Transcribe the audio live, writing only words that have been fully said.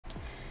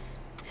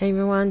Hey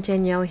everyone,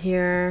 Danielle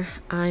here.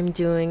 I'm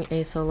doing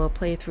a solo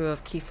playthrough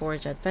of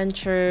Keyforge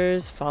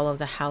Adventures, Fall of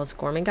the House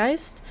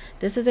Gormangeist.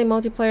 This is a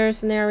multiplayer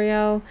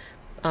scenario,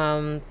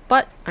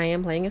 but I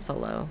am playing it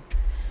solo.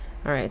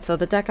 Alright, so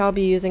the deck I'll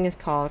be using is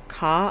called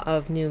Ka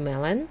of New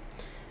Melon.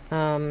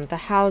 The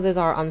houses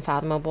are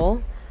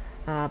Unfathomable,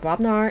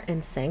 Brobnar,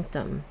 and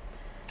Sanctum.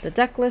 The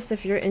deck list,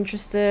 if you're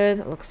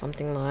interested, looks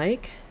something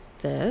like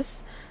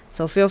this.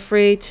 So feel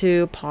free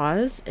to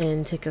pause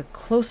and take a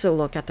closer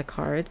look at the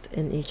cards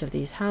in each of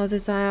these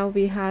houses I'll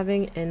be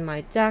having in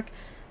my deck.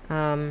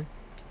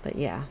 But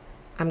yeah,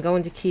 I'm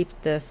going to keep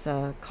this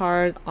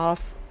card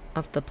off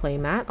of the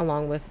playmat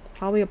along with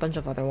probably a bunch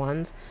of other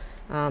ones.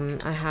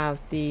 I have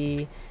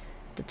the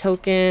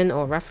token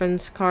or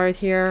reference card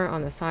here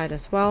on the side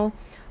as well,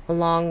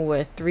 along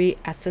with 3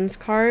 essence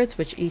cards,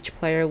 which each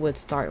player would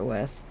start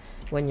with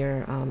when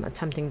you're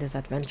attempting this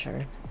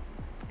adventure.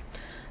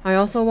 I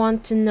also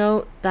want to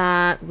note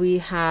that we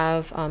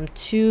have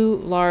 2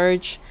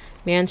 large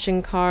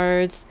mansion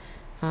cards.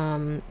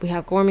 We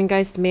have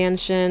Gormangeist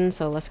Mansion,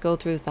 so let's go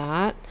through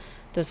that.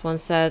 This one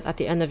says, at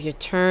the end of your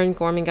turn,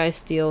 Gormangeist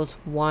steals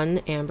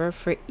 1 amber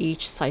for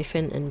each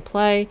siphon in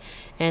play.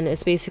 And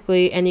it's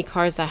basically any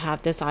cards that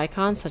have this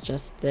icon, such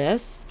as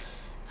this,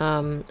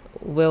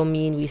 will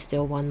mean we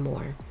steal 1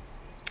 more.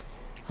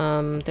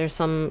 There's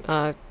some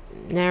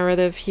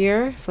narrative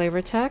here,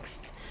 flavor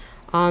text.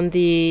 On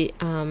the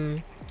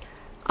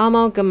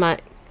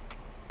amalgamator,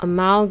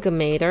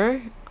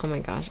 oh my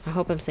gosh, I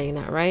hope I'm saying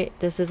that right.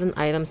 This is an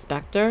item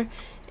specter,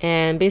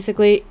 and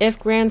basically if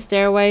Grand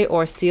Stairway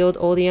or Sealed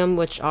Odium,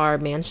 which are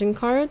mansion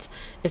cards,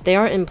 if they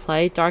are in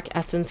play, Dark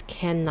Essence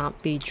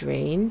cannot be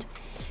drained.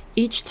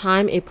 Each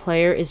time a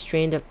player is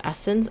drained of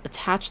essence,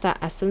 attach that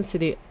essence to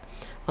the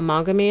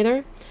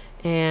amalgamator,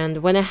 and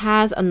when it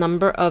has a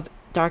number of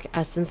Dark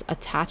Essence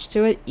attached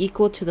to it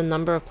equal to the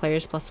number of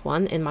players plus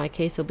 1, in my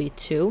case it'll be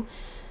 2,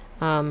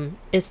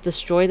 it's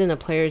destroyed and the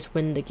players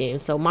win the game.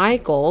 So my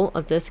goal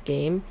of this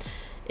game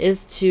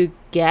is to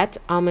get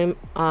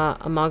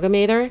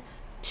amalgamator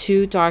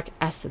 2 Dark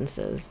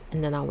Essences,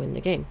 and then I'll win the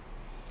game.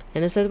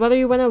 And it says whether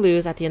you win or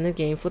lose at the end of the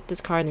game, flip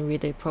this card and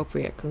read the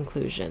appropriate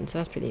conclusion. So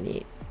that's pretty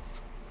neat.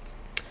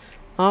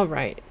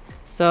 Alright,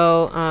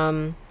 so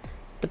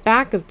the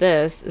back of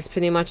this is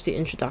pretty much the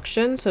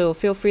introduction, so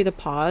feel free to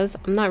pause.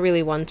 I'm not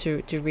really one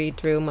to read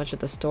through much of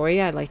the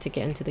story. I like to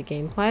get into the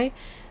gameplay.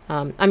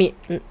 I mean,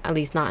 at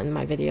least not in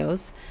my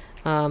videos.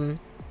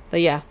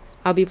 But yeah,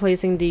 I'll be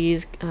placing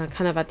these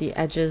kind of at the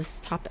edges,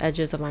 top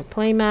edges of my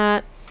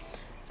playmat.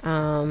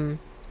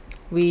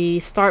 We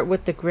start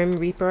with the Grim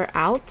Reaper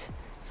out.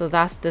 So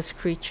that's this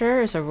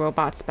creature. It's a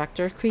robot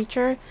specter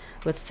creature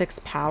with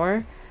 6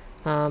 power.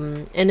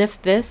 And if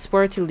this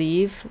were to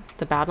leave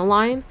the battle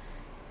line,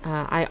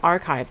 I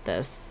archive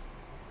this.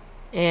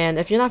 And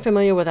if you're not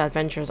familiar with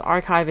Adventures,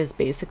 archive is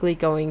basically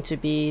going to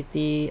be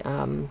the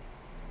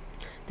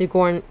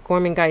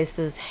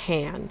Gormangeist's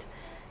hand.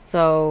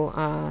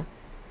 So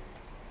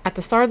at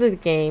the start of the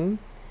game,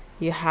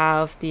 you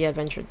have the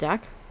adventure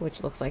deck,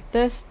 which looks like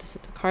this. This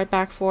is the card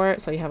back for it.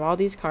 So you have all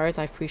these cards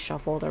I've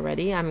pre-shuffled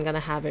already. I'm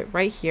gonna have it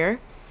right here.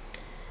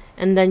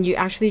 And then you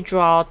actually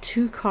draw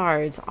 2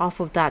 cards off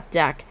of that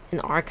deck and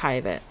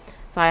archive it.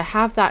 So I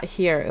have that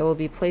here. It will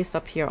be placed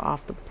up here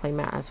off the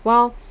playmat as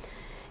well.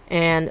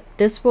 And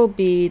this will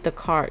be the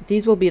card.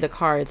 These will be the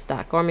cards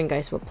that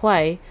Gormangeist will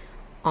play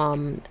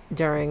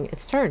during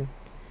its turn.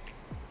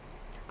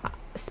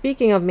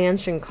 Speaking of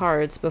mansion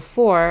cards,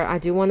 before I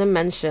do want to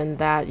mention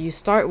that you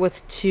start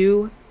with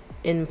 2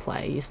 in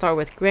play. You start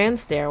with Grand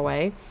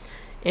Stairway,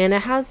 and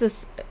it has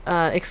this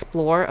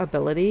explore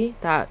ability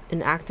that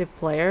an active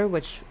player,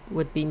 which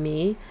would be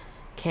me,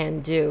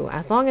 can do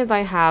as long as I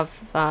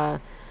have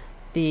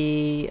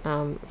the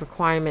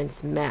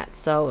requirements met.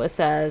 So it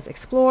says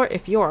explore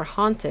if you are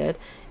haunted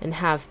and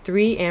have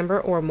 3 amber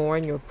or more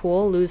in your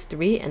pool, lose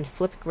 3 and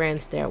flip Grand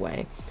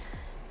Stairway.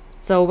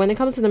 So when it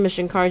comes to the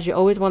mission cards, you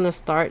always want to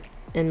start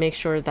and make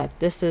sure that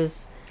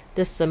this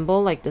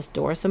symbol, like this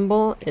door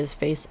symbol, is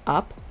face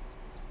up,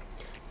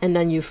 and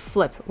then you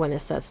flip when it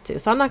says to.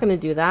 So I'm not going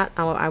to do that.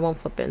 I won't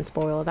flip it and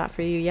spoil that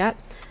for you yet.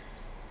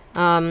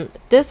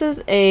 This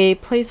is a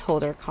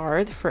placeholder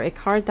card for a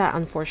card that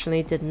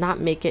unfortunately did not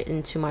make it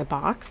into my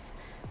box,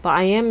 but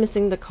I am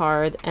missing the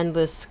card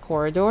Endless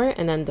Corridor,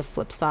 and then the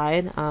flip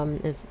side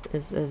is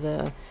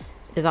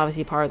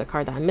obviously part of the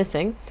card that I'm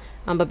missing.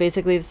 But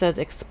basically it says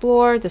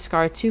explore,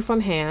 discard 2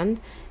 from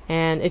hand,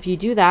 and if you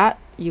do that,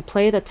 you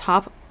play the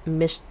top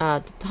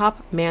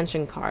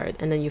mansion card,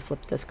 and then you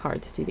flip this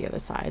card to see the other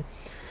side.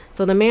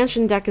 So the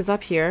mansion deck is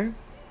up here.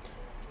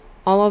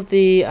 All of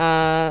the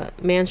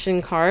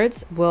mansion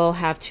cards will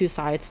have 2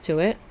 sides to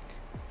it.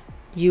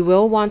 You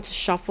will want to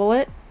shuffle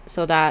it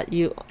so that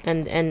you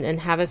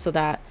and have it so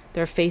that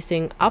they're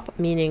facing up,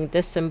 meaning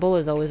this symbol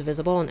is always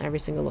visible in every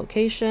single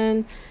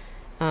location.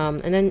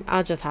 And then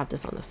I'll just have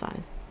this on the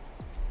side.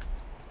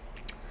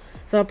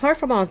 So apart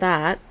from all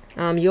that,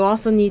 you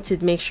also need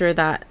to make sure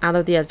that out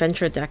of the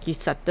adventure deck, you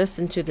set this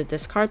into the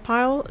discard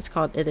pile. It's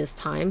called It Is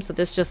Time. So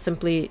this just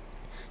simply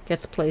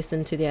gets placed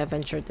into the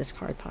adventure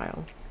discard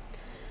pile.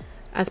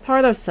 As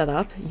part of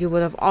setup, you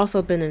would have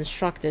also been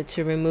instructed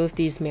to remove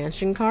these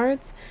mansion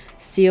cards: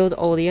 Sealed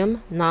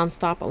Odium,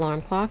 Non-Stop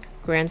Alarm Clock,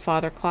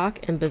 Grandfather Clock,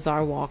 and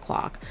Bizarre Wall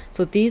Clock.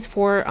 So these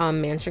 4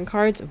 mansion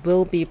cards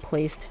will be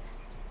placed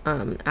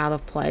out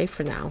of play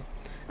for now.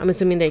 I'm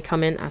assuming they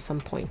come in at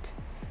some point.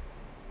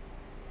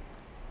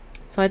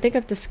 So I think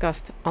I've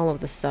discussed all of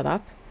the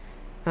setup,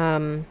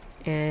 and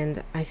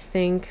I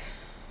think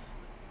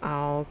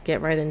I'll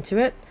get right into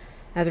it.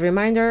 As a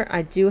reminder,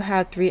 I do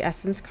have 3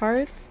 essence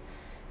cards.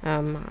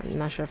 I'm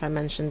not sure if I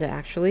mentioned it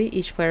actually.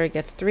 Each player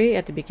gets 3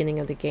 at the beginning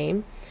of the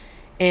game,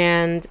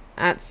 and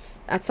at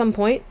some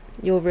point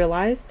you'll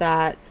realize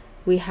that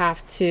we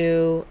have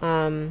to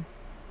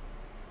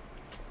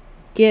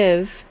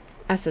give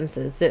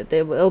essences.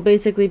 It'll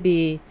basically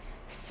be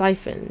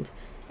siphoned,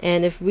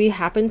 and if we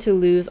happen to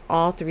lose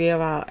all 3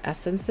 of our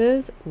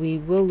essences, we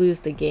will lose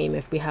the game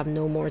if we have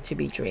no more to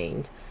be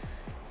drained.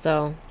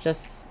 So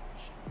just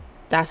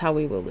that's how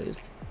we will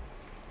lose.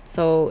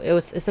 So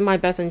it's in my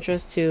best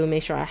interest to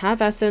make sure I have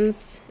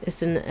essence.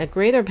 It's in a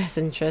greater best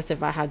interest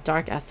if I have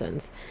dark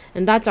essence,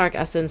 and that dark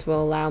essence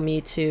will allow me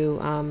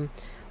to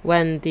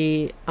when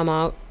the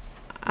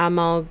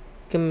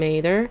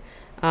amalgamator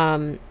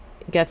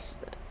gets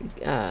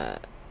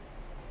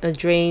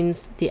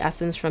drains the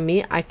essence from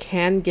me, I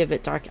can give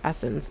it dark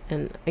essence,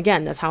 and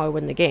again, that's how I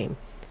win the game.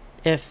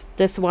 If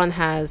this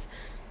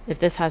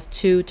has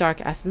 2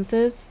 dark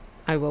essences,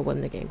 I will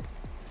win the game.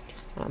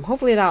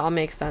 Hopefully that all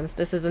makes sense.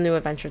 This is a new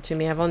adventure to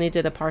me. I've only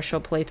did a partial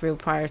playthrough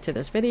prior to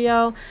this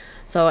video,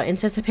 so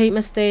anticipate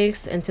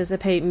mistakes,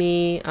 anticipate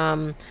me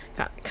kind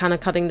of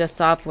cutting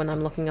this up when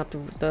I'm looking up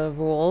the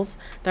rules.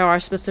 There are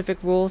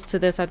specific rules to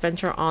this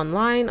adventure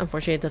online.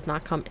 Unfortunately, it does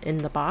not come in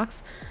the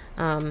box,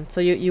 so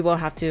you will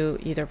have to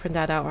either print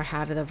that out or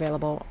have it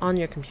available on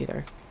your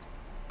computer.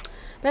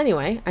 But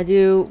anyway, I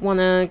do want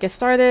to get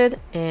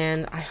started,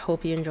 and I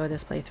hope you enjoy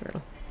this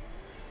playthrough.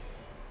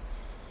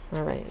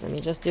 All right, let me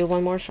just do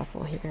one more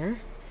shuffle here.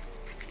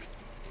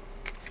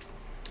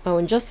 Oh,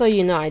 and just so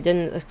you know, I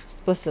didn't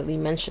explicitly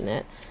mention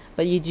it,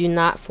 but you do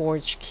not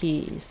forge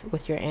keys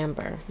with your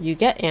amber. You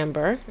get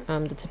amber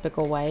the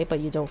typical way, but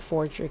you don't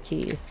forge your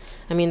keys.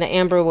 I mean, the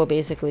amber will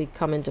basically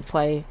come into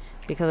play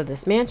because of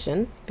this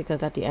mansion,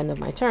 because at the end of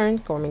my turn,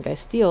 Gormangeist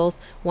steals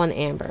 1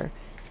 amber.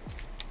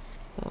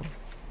 So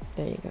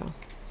there you go.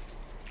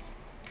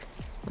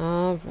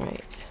 All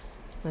right,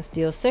 let's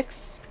deal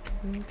 6.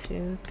 1,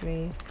 2,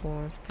 3,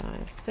 4,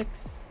 5,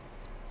 6.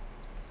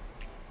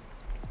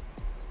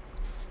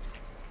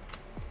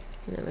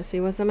 And then let's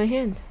see what's in my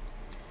hand.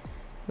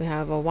 We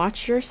have a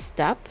Watch Your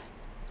Step,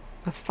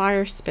 a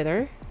Fire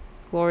Spitter,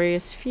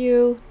 Glorious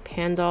Few,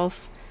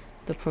 Pandolf,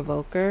 the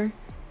Provoker,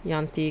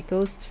 Yanti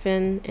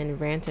Ghostfin, and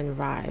Rant and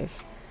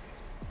Rive.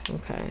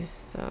 Okay,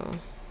 so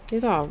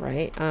these are all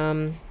right.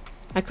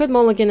 I could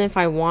mulligan if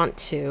I want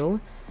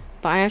to,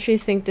 but I actually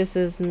think this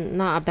is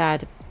not a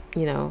bad,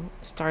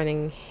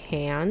 starting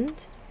hand.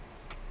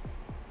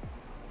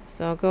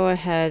 So I'll go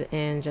ahead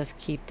and just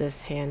keep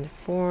this hand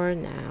for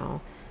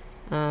now.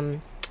 I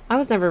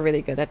was never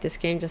really good at this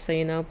game, just so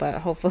you know, but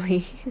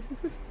hopefully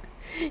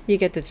you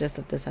get the gist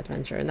of this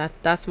adventure, and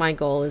that's my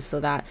goal, is so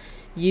that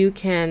you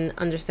can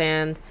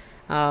understand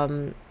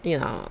for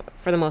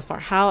the most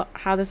part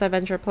how this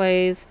adventure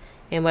plays,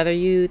 and whether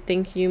you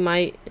think you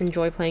might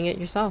enjoy playing it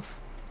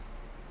yourself.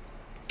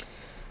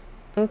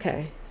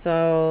 Okay,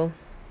 so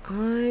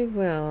I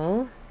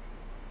will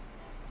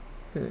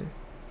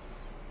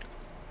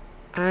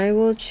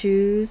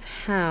choose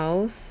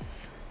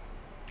house.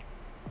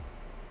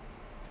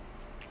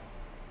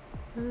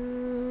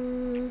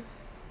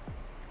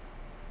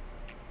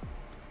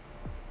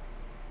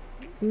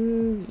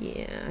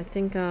 Yeah, I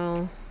think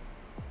I'll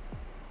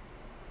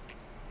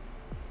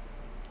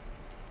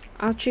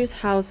choose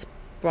house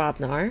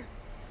Brobnar,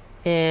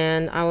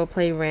 and I will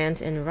play Rant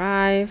and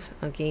Rive.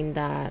 I'll gain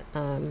that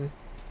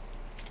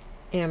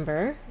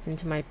amber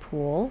into my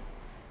pool,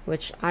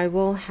 which I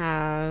will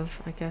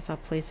have, I guess I'll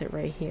place it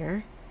right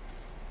here.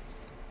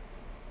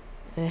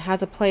 It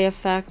has a play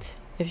effect.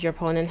 If your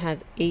opponent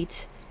has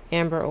 8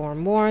 amber or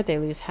more, they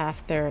lose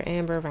half their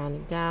amber,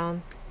 rounding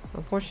down.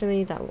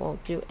 Unfortunately, that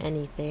won't do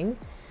anything.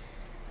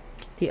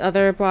 The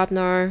other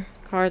Brobnar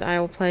card I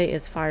will play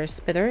is Fire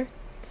Spitter.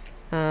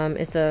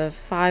 It's a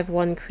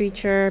 5/1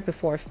 creature.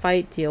 Before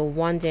fight, deal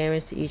 1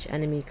 damage to each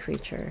enemy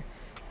creature.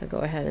 I'll go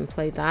ahead and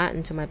play that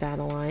into my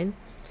battle line.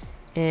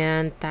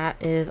 And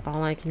that is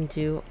all I can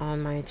do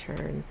on my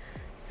turn.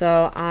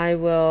 So I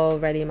will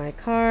ready my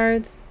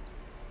cards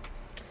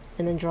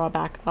and then draw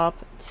back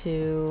up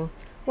to,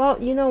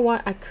 well, you know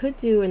what? I could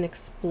do an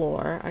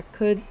explore. I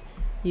could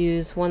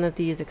use one of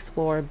these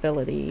explore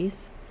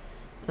abilities.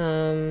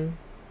 And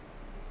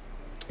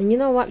you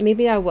know what?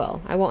 Maybe I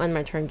will. I won't end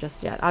my turn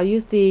just yet. I'll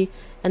use the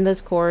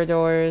Endless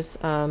Corridors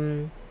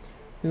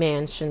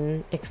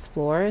Mansion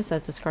Explore. It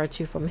says discard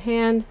 2 from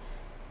hand,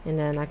 and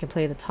then I can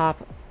play the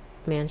top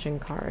mansion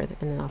card,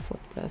 and then I'll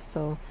flip this.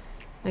 So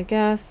I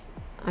guess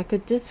I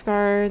could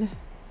discard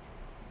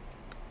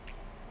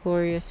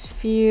Glorious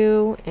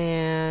Few,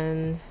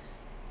 and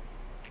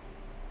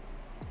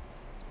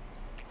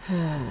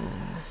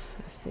Let's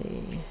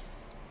see.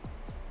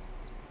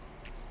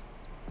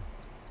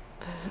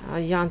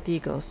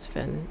 Yanti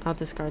Ghostfin. I'll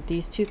discard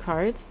these 2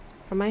 cards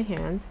from my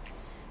hand.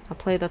 I'll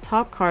play the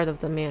top card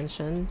of the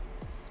mansion.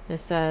 It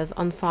says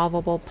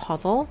Unsolvable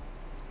Puzzle.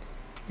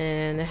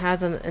 And it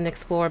has an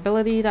explore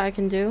ability that I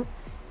can do.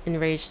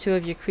 Enrage 2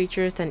 of your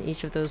creatures, then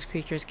each of those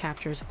creatures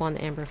captures 1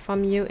 amber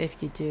from you. If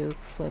you do,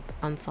 flip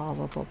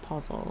Unsolvable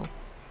Puzzle.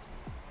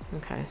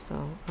 Okay,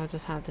 so I'll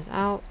just have this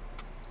out.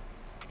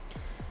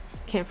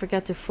 Can't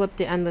forget to flip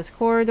the Endless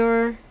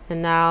Corridor,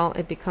 and now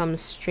it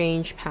becomes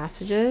Strange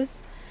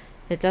Passages.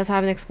 It does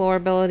have an explore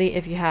ability.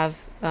 If you have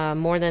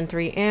more than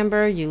 3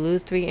 amber, you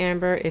lose 3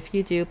 amber. If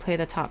you do, play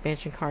the top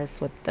mansion card,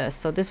 flip this.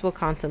 So this will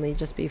constantly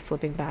just be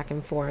flipping back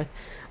and forth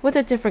with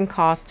a different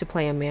cost to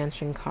play a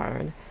mansion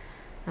card.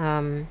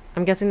 I'm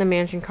guessing the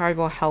mansion card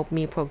will help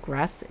me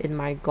progress in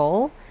my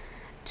goal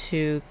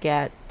to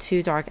get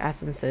 2 dark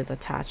essences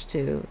attached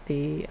to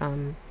the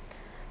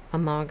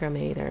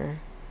amalgamator.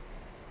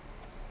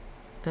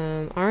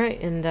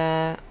 Alright,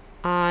 and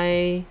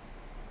I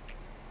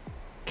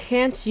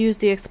can't use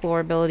the explore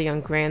ability on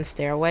Grand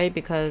Stairway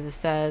because it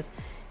says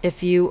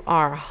if you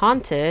are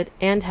haunted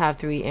and have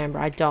 3 amber.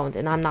 I don't,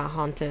 and I'm not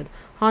haunted.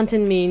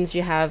 Haunted means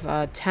you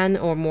have 10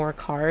 or more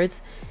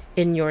cards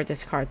in your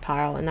discard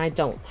pile, and I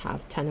don't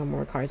have 10 or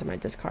more cards in my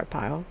discard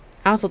pile.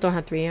 I also don't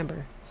have 3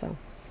 amber. So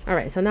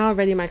alright, so now I'll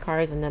ready my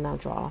cards, and then I'll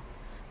draw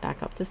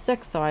back up to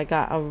 6. So I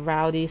got a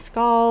Rowdy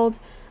Scald,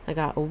 I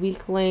got a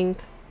Weak Link,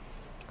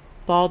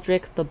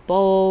 Baldric the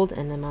Bold,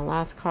 and then my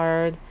last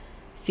card,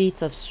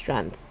 Feats of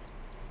Strength.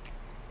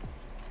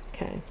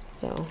 Okay,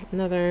 so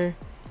another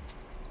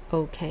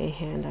okay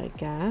hand, I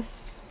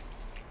guess.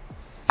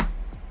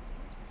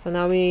 So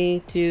now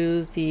we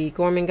do the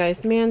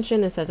Gormangeist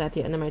Mansion. It says at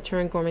the end of my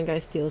turn,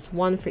 Gormangeist steals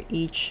 1 for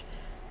each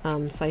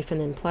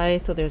siphon in play.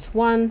 So there's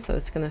 1, so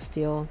it's going to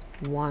steal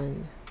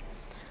 1.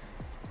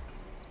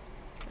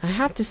 I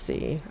have to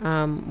see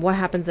what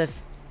happens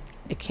if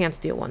it can't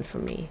steal 1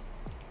 from me.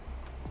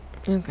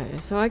 Okay,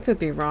 so I could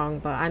be wrong,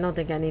 but I don't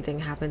think anything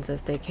happens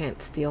if they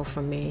can't steal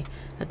from me.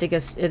 I think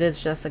it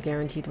is just a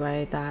guaranteed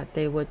way that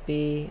they would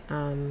be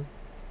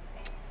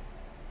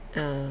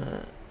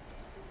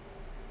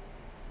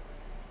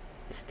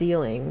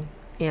stealing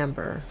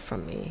amber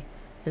from me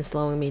and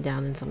slowing me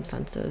down in some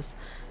senses.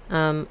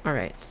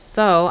 Alright,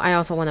 so I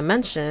also want to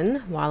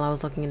mention, while I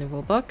was looking in the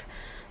rulebook,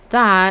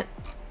 that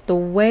the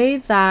way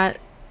that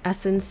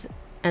essence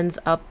ends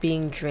up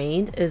being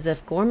drained is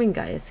if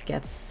Gormangeist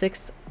gets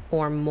 6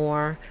 or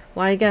more,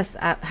 well, I guess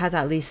has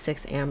at least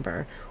 6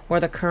 amber, or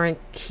the current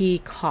key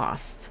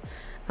cost.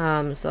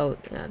 So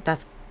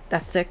that's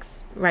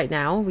 6 right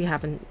now. We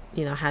haven't,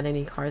 had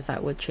any cards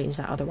that would change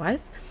that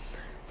otherwise.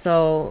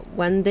 So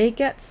when they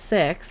get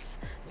 6,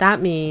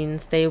 that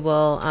means they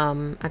will,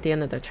 at the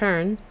end of their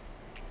turn,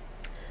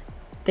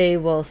 they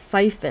will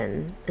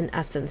siphon an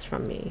essence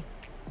from me.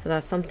 So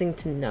that's something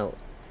to note.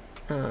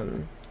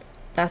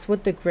 That's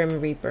with the Grim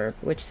Reaper,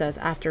 which says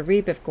after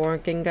Reap, if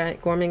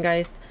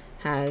Gormangeist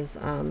has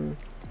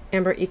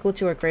amber equal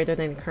to or greater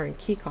than the current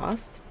key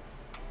cost,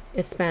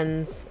 it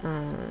spends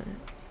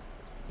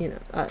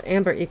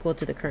amber equal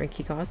to the current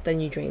key cost, then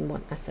you drain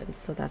 1 essence.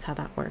 So that's how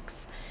that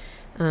works.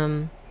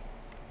 I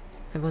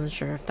wasn't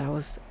sure if that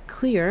was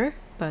clear,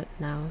 but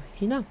now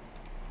you know.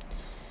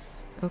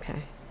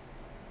 Okay,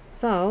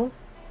 so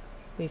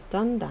we've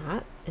done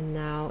that, and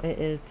now it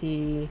is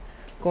the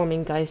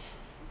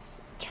Gormangeist's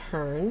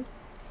turn,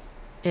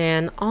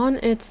 and on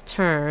its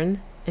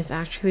turn is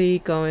actually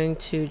going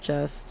to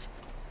just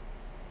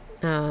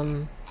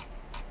go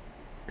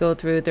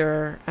through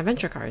their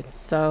adventure cards.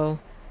 So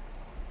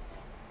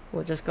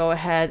we'll just go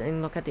ahead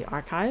and look at the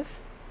archive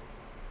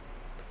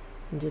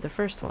and do the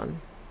first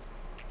one.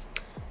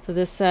 So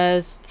this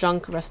says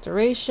Junk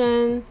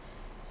Restoration.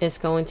 It's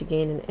going to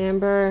gain an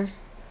amber,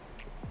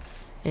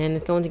 and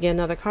it's going to get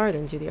another card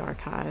into the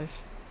archive.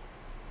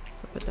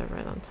 So put that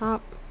right on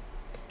top.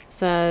 It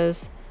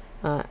says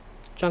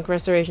Junk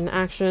Restoration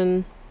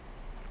action.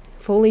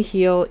 Fully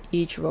heal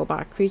each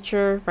robot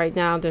creature. Right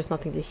now there's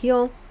nothing to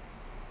heal,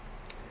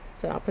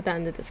 so I'll put that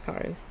in the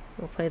discard.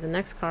 We'll play the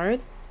next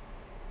card.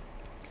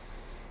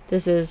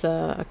 This is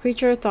a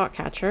creature, Thought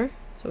Catcher,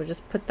 so we'll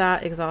just put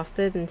that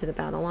exhausted into the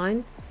battle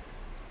line.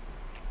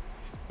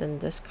 Then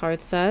this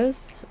card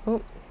says,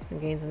 it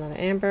gains another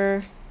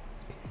amber,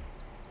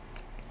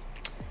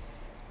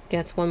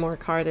 gets 1 more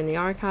card in the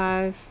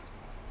archive.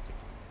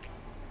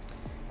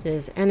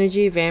 This is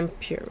Energy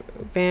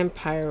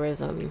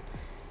Vampirism.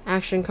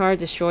 Action card,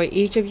 destroy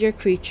each of your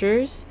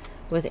creatures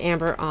with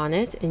amber on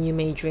it, and you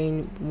may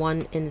drain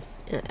 1 in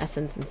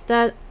essence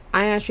instead.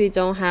 I actually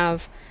don't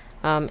have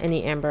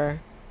any amber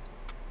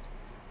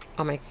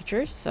on my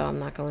creatures, so I'm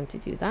not going to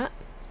do that.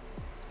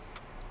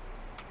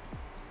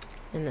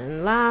 And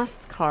then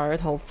last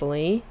card,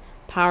 hopefully,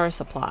 Power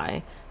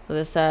Supply. So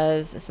this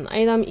says it's an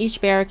item.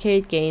 Each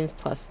barricade gains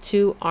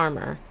 +2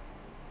 armor.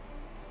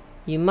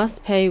 You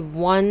must pay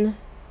 1.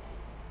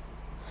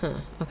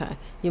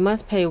 You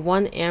must pay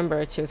 1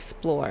 amber to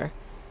explore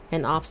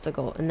an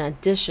obstacle in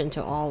addition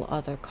to all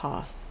other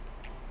costs.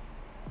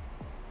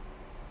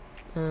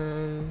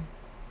 Let's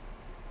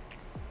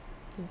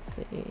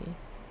see.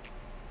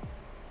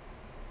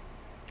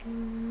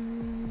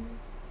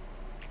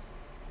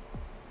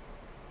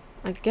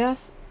 I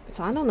guess,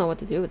 so I don't know what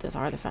to do with this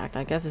artifact.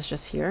 I guess it's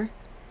just here.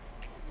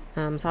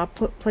 So I'll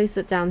place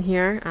it down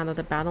here out of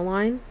the battle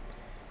line.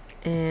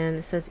 And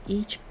it says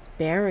each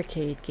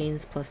barricade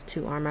gains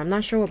 +2 armor. I'm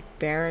not sure what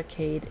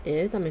barricade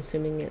is. I'm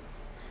assuming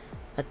it's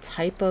a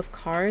type of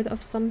card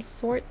of some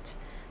sort.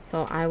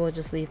 So I will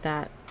just leave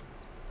that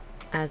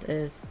as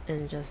is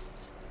and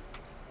just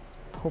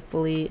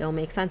hopefully it'll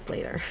make sense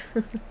later.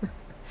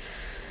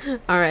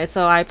 Alright,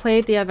 so I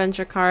played the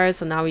adventure cards,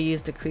 so now we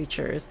use the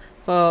creatures.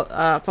 For,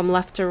 from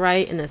left to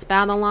right in this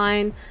battle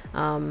line,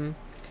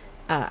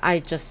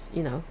 I just,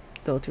 you know,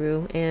 go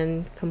through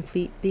and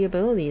complete the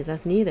abilities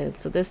as needed.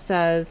 So this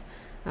says,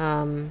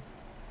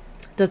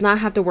 does not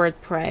have the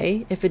word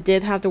prey. If it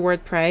did have the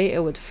word prey,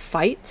 it would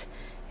fight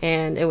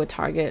and it would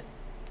target,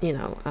 you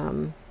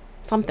know,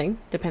 something,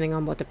 depending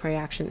on what the prey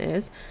action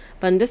is.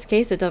 But in this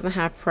case, it doesn't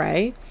have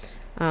prey.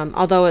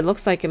 Although it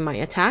looks like it might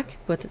attack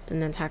with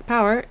an attack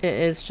power, it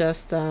is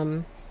just,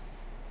 you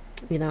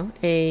know,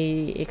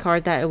 a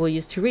card that it will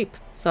use to reap.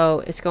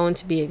 So it's going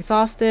to be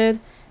exhausted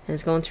and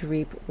it's going to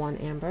reap 1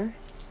 amber.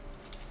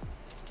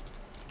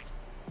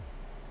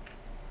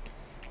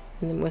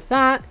 And then with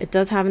that, it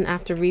does have an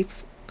after reap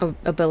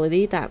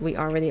ability that we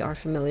already are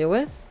familiar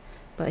with.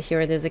 But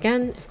here it is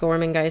again. If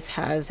Gormangeist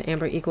has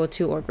amber equal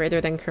to or greater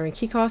than current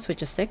key cost,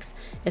 which is 6,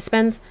 it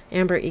spends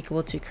amber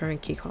equal to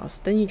current key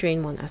cost. Then you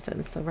drain 1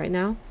 essence. So right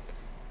now,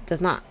 it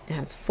does not. It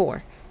has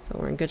 4. So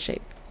we're in good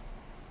shape.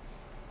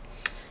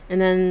 And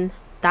then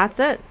that's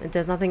it.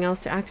 There's nothing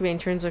else to activate in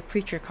terms of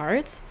creature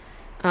cards.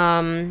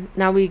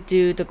 Now we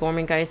do the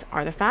Gormangeist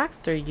artifacts.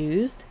 They're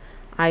used.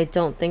 I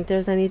don't think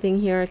there's anything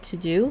here to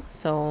do.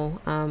 So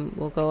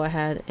we'll go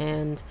ahead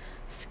and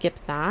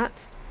skip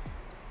that.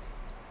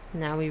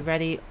 Now we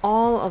ready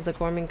all of the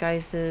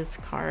Gormangeist's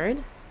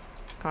cards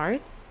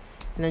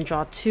and then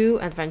draw 2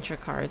 adventure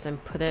cards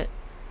and put it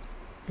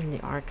in the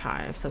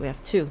archive. So we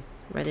have 2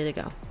 ready to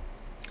go.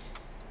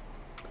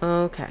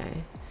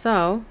 Okay,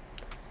 so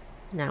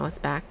now it's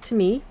back to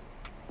me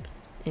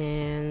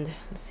and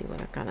let's see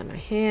what I've got in my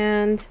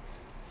hand.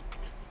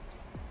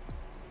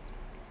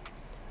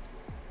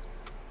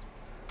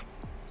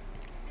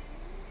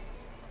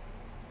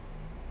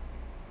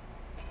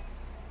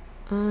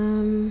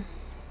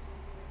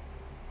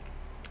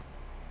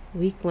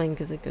 Weak Link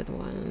is a good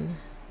one.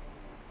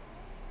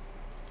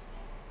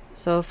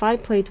 So if I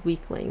played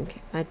Weak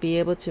Link, I'd be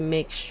able to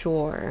make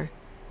sure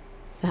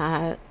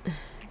that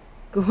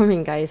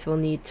Gormangeist will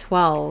need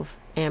 12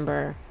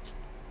 amber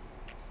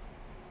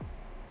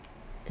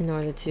in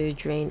order to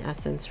drain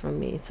essence from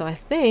me. So I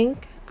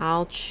think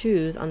I'll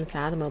choose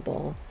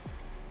Unfathomable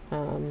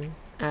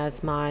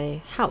as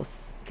my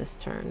house this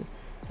turn.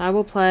 So I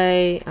will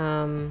play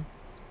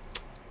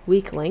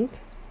Weak Link.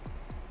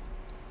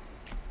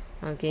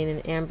 I'll gain an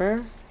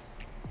amber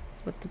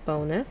with the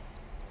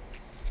bonus.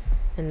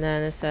 And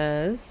then it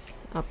says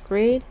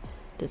upgrade.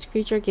 This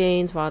creature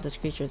gains while this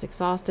creature is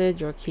exhausted.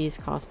 Your keys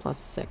cost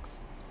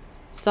 +6.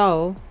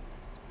 So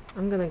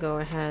I'm gonna go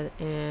ahead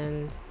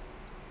and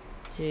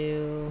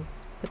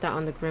put that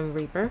on the Grim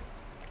Reaper.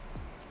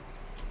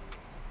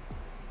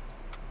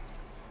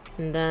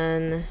 And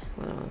then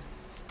what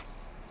else?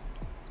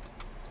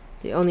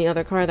 The only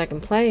other card I can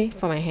play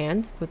for my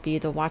hand would be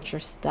the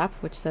Watcher's Step,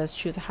 which says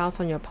choose a house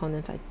on your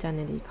opponent's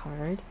identity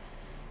card.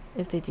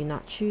 If they do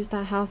not choose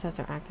that house as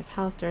their active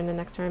house during the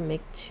next turn,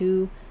 make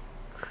 2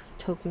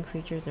 token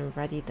creatures and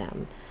ready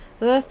them.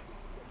 So that's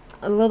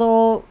a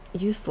little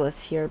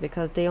useless here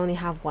because they only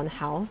have 1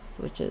 house,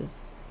 which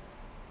is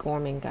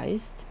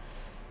Gormangeist.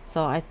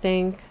 So I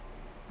think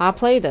I'll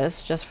play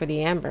this just for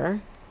the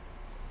amber.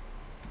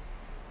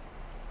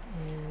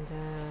 And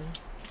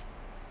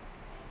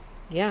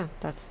yeah,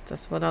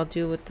 that's what I'll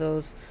do with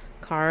those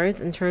cards.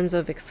 In terms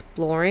of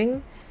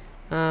exploring,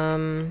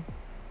 I'll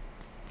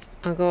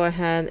go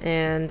ahead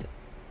and,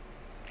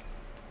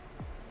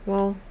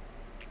 well,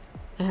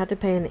 I had to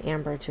pay an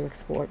amber to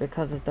explore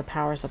because of the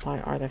power supply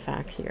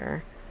artifact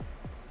here.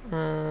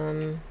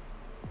 And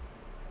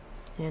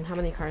how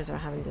many cards do I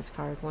have in this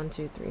card? 1,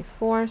 2, 3,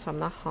 4. So I'm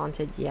not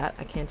haunted yet.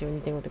 I can't do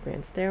anything with the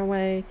Grand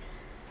Stairway.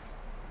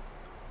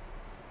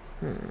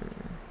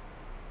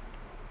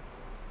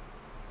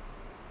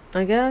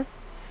 I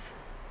guess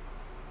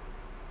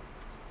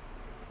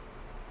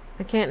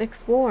I can't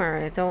explore.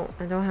 I don't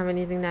have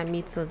anything that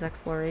meets those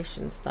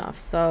exploration stuff.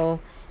 So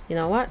you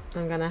know what?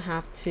 I'm gonna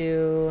have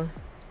to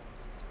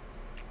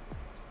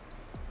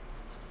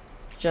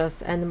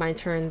just end my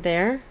turn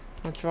there.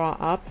 I'll draw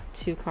up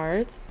 2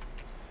 cards.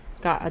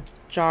 Got a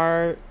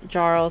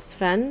Jarl's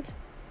Fend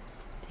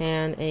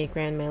and a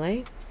Grand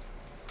Melee.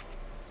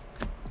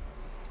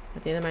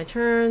 At the end of my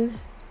turn,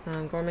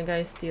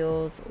 Gormangeist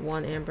deals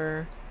 1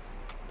 amber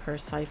per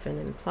siphon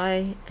in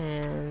play,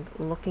 and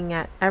looking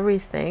at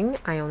everything,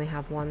 I only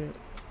have 1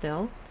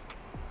 still,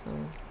 so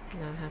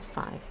now it has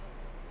 5.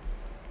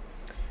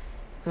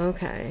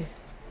 Okay.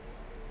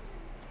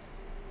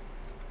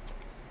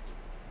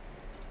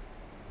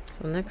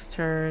 So next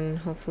turn,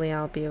 hopefully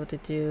I'll be able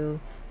to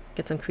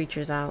get some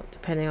creatures out,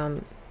 depending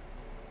on...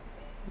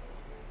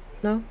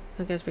 No?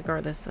 I guess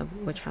regardless of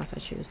which house I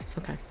choose.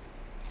 Okay.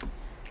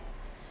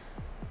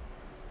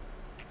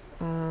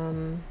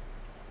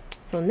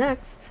 So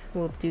next,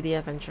 we'll do the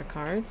adventure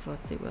cards. So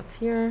let's see what's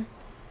here.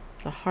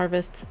 The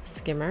Harvest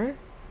Skimmer.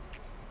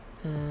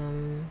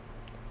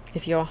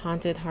 If you're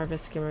haunted,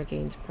 Harvest Skimmer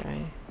gains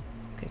prey.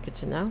 Okay, good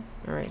to know.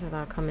 Alright, so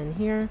that'll come in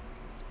here.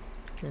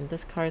 And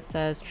this card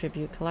says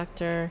Tribute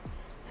Collector.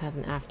 It has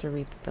an After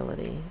Reap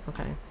ability.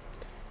 Okay.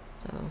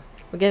 So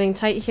we're getting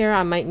tight here.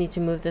 I might need to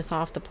move this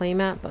off the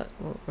playmat, but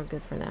we're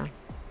good for now.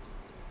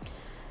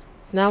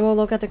 So now we'll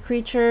look at the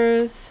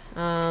creatures.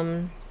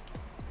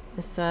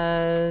 It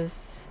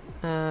says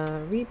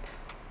Reap.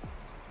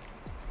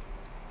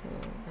 So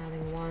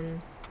adding one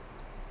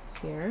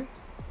here.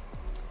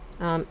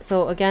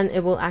 So again,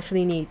 it will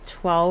actually need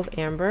 12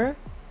 amber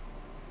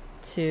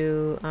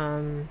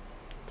to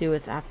do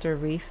its After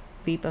Reap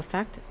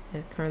effect.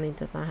 It currently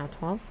does not have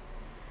 12.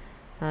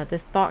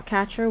 This Thought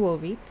Catcher will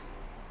reap.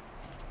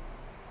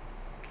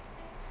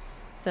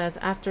 It says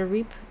after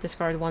reap,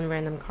 discard one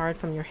random card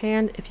from your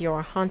hand. If you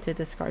are haunted,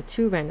 discard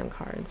 2 random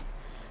cards.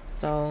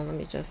 So let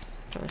me just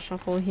kind of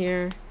shuffle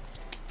here.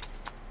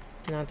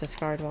 Now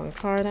discard 1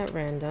 card at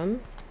random.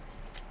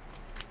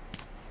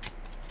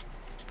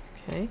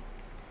 Okay.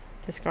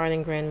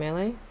 Discarding Grand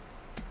Melee.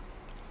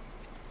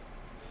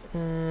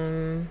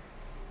 And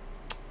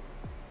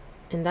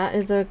that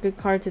is a good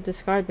card to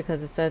discard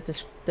because it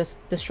says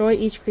destroy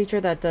each creature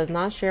that does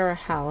not share a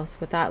house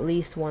with at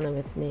least one of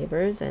its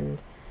neighbors.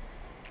 And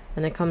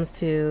when it comes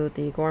to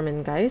the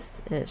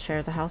Gormangeist, it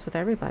shares a house with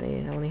everybody.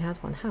 It only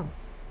has 1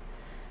 house.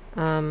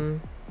 Now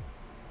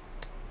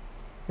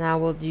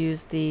we'll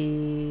use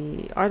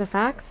the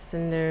artifacts,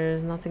 and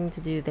there's nothing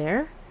to do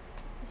there.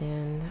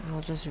 And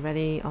I'll just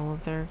ready all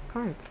of their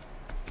cards.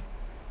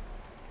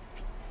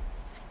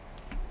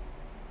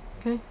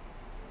 Okay.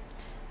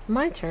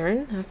 My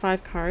turn. I have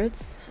 5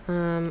 cards.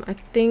 I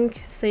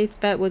think safe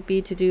bet would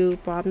be to do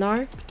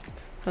Brobnar.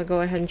 So I'll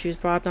go ahead and choose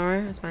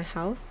Brobnar as my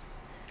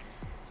house.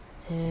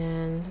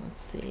 And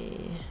let's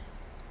see.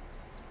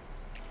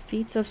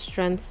 Feats of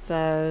Strength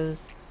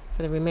says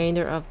for the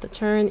remainder of the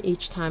turn,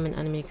 each time an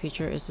enemy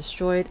creature is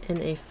destroyed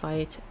in a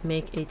fight,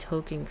 make a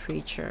token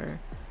creature.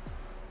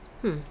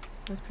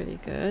 That's pretty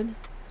good.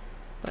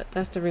 But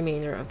that's the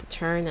remainder of the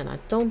turn, and I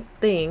don't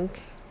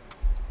think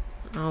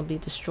I'll be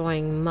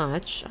destroying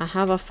much. I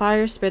have a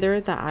Fire Spitter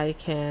that I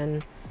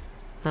can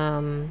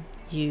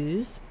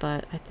use,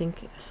 but I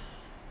think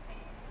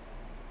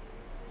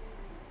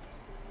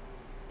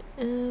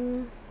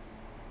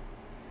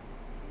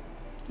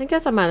I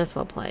guess I might as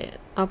well play it.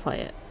 I'll play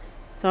it.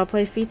 So I'll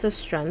play Feats of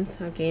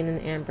Strength. I'll gain an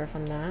amber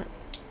from that.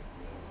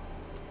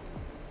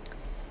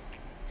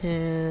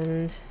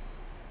 And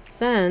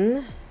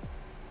then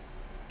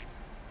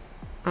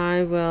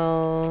I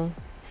will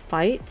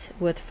fight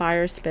with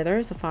Fire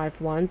Spitter, so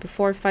 5/1.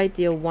 Before fight,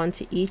 deal 1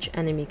 to each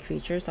enemy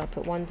creature. So I'll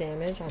put 1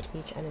 damage on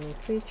each enemy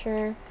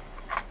creature.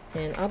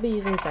 And I'll be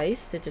using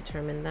dice to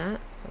determine that.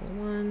 So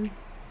 1,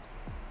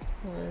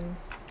 1,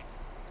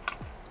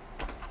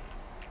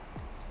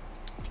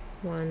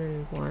 1,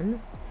 and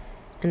 1.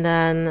 And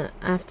then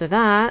after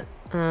that,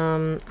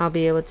 I'll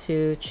be able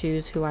to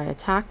choose who I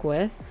attack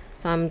with.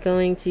 So I'm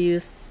going to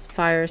use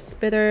Fire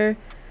Spitter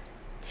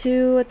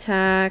to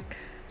attack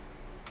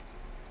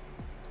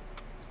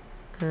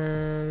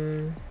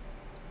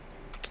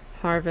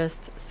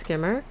Harvest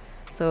Skimmer.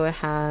 So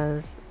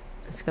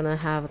it's gonna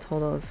have a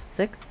total of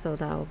 6, so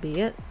that will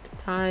be it.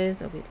 Ties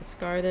will be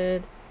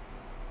discarded.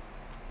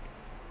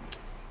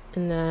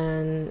 And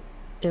then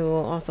it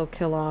will also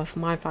kill off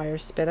my Fire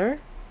Spitter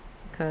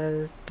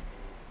because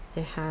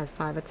it had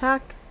 5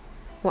 attack.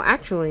 Well,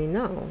 actually,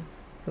 no,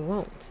 it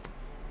won't,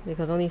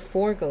 because only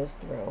 4 goes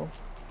through.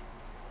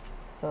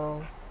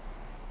 So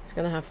it's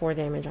gonna have 4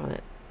 damage on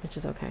it, which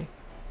is okay.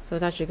 So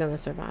it's actually gonna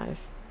survive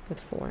with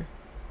 4.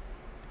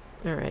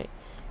 All right.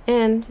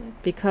 And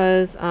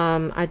because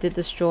I did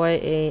destroy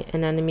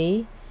an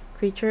enemy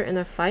creature in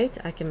a fight,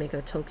 I can make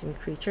a token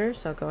creature.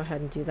 So I'll go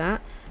ahead and do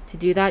that. To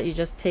do that, you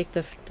just take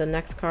the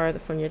next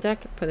card from your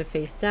deck, put it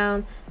face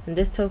down. And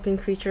this token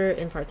creature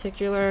in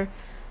particular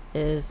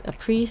is a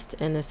priest,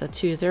 and it's a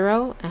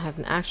 2/0. It has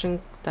an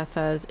action that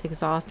says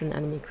exhaust an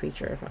enemy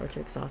creature if I were to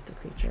exhaust a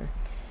creature.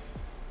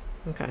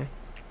 Okay.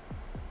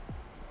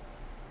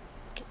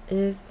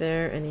 Is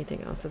there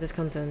anything else? So this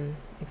comes in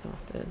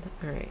exhausted.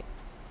 All right.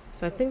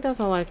 So I think that's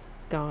all I've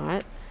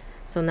got.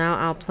 So now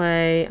I'll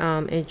play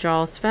a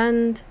Jarl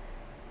Sven.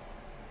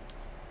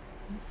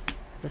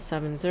 It's a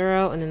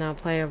 7/0, and then I'll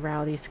play a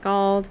Rowdy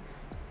Scald,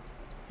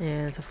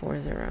 and it's a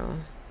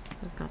 4/0. So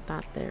I've got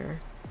that there.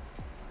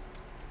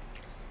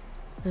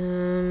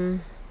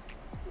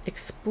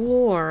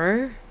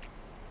 Explore.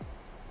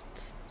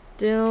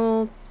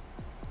 Still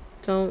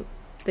don't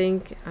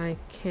think I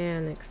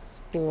can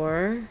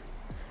explore.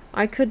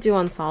 I could do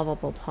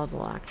Unsolvable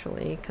Puzzle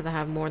actually, because I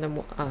have more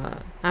than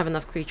I have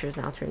enough creatures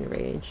now to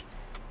enrage.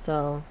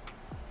 So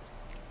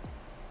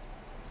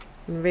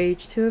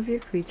Enrage 2 of your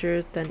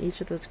creatures, then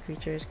each of those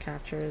creatures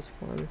captures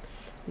 1.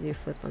 You do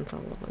flip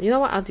unsolvable. You know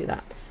what? I'll do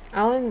that.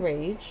 I'll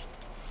enrage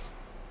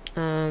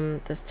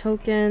this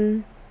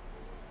token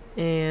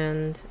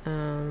and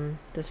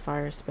this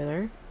fire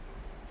spitter,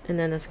 and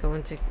then let's go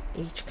into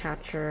each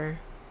capture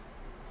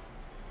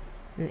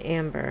an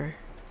amber,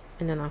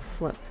 and then I'll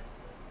flip.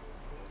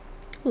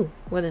 Ooh,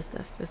 what is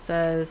this? It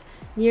says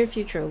near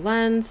future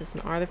lens. It's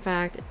an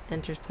artifact. It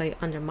enters play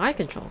under my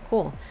control.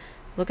 Cool.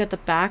 Look at the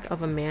back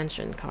of a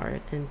mansion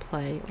card in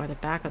play, or the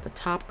back of the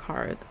top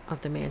card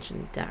of the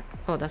mansion deck.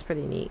 Oh, that's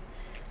pretty neat.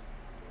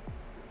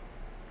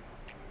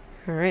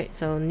 Alright,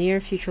 so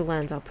near future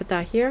lens. I'll put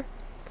that here.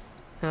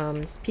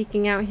 It's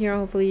peeking out here.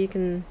 Hopefully you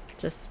can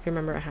just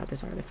remember I have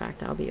this artifact.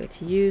 That'll be able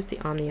to use the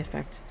Omni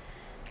effect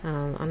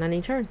on any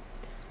turn.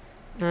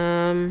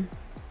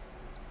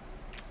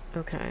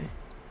 Okay.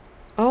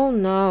 Oh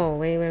no,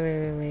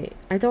 wait.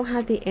 I don't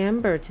have the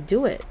amber to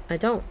do it. I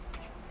don't.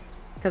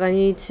 Because I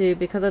need to,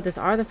 because of this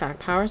artifact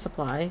power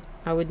supply,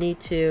 I would need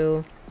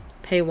to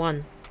pay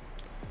 1.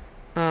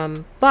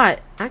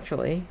 But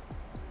actually,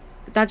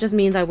 that just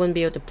means I wouldn't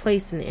be able to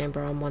place an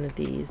amber on one of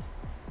these.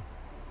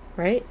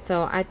 Right?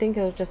 So I think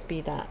it'll just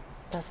be that.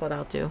 That's what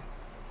I'll do.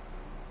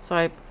 So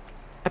I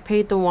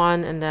paid the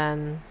 1, and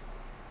then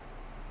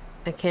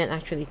I can't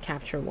actually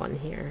capture 1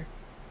 here.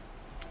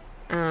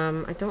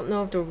 I don't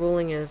know if the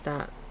ruling is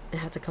that it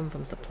has to come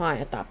from supply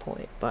at that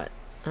point, but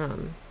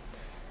I'll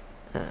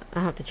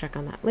have to check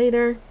on that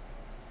later.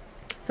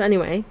 So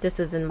anyway, this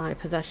is in my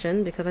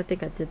possession because I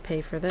think I did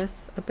pay for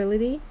this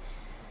ability.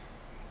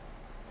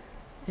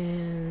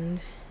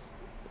 And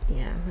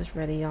yeah, let's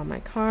ready all my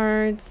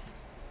cards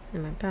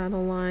in my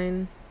battle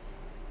line.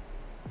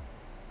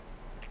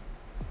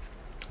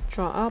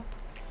 Draw up.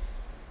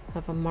 I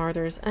have a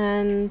Martyr's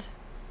End,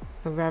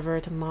 a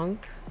Revered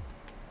Monk,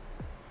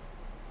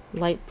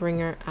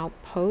 Lightbringer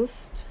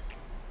Outpost,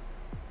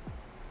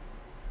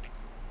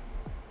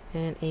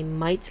 and a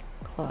Might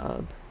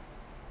Club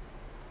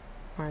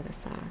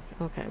artifact.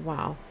 Okay,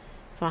 wow.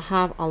 So I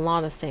have a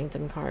lot of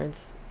Sanctum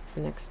cards for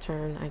next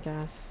turn, I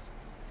guess.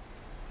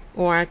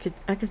 Or I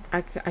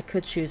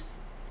could choose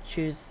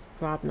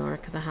Grobnar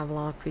because I have a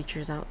lot of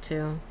creatures out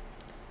too.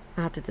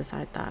 I have to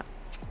decide that.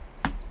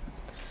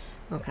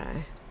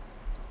 Okay.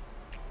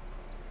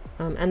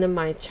 End of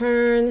my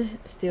turn.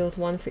 Steals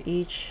 1 for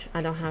each.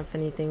 I don't have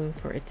anything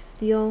for it to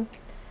steal,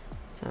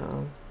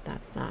 so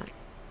that's that.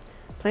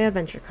 Play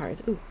adventure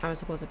cards. Ooh, I was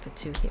supposed to put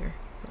 2 here.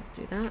 So let's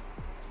do that.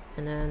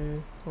 And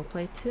then we'll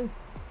play 2.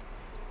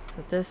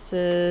 So this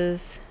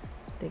is,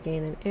 they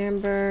gain an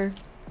amber.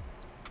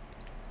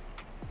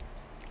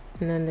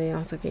 And then they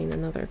also gain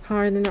another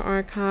card in the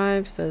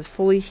archive. It says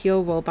fully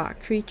heal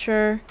robot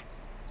creature.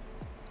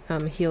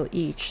 Heal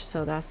each.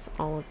 So that's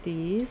all of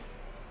these.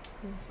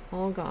 It's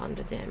all gone,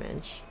 the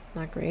damage.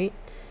 Not great.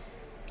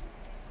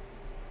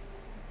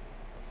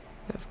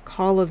 We have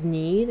Call of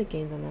Need. It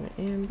gains another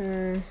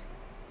amber.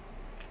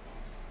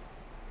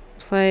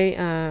 Play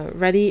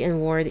ready and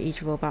ward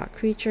each robot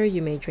creature.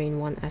 You may drain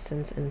 1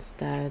 essence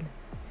instead.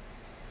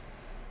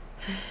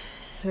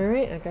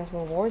 Alright, I guess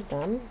we'll ward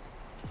them.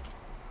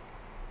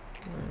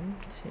 1,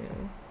 2,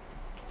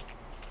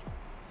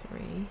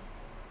 3.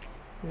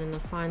 And then the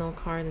final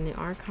card in the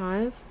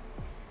archive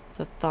is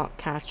a Thought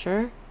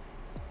Catcher.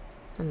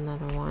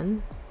 Another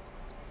one.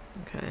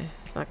 Okay,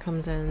 so that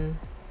comes in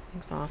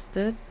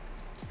exhausted.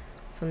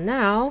 So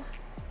now,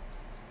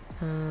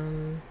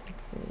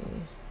 let's see.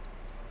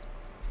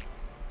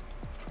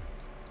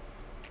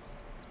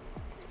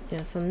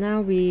 Yeah, so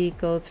now we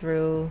go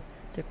through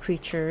the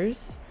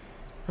creatures.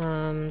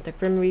 The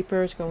Grim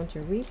Reaper is going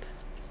to reap.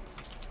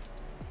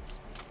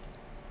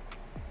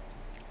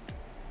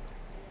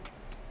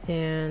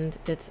 And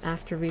its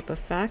after reap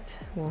effect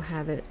will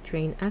have it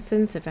drain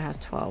essence if it has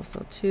 12.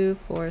 So 2,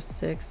 4,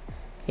 6,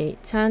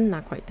 8, 10.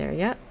 Not quite there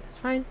yet. That's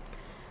fine.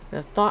 We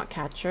have Thought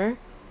Catcher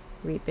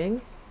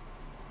reaping.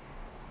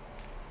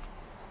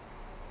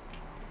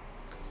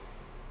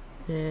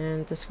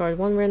 And discard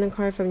 1 random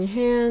card from your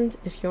hand.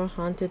 If you're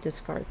haunted,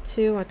 discard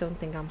 2. I don't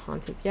think I'm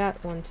haunted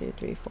yet. 1, 2,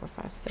 3, 4,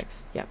 5,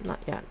 6. Yep, not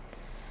yet.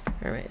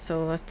 Alright,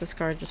 so let's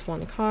discard just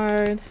 1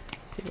 card.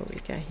 Let's see what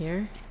we get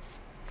here.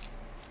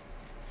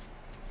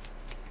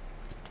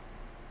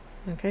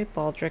 Okay,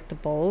 Baldric the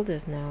Bold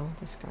is now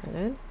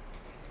discarded.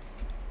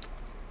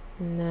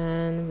 And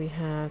then we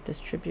have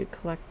Distribute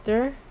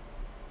Collector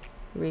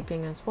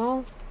reaping as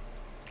well,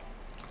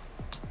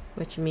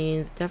 which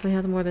means definitely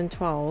has more than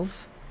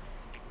 12.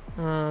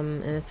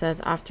 And it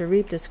says after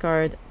reap,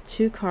 discard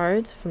 2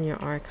 cards from your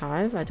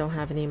archive. I don't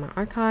have any in my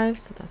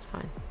archive, so that's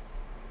fine.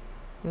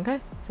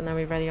 Okay, so now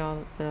we ready all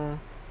of the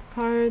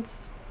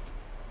cards.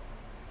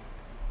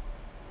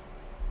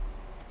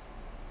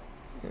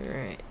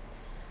 Alright.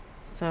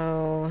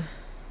 So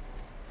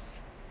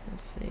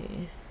let's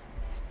see.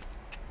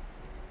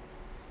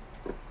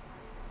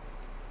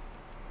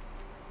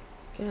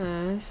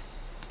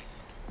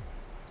 Guess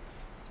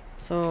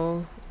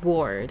so.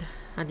 Ward.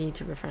 I need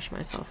to refresh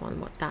myself on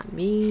what that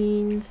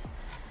means.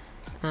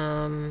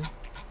 So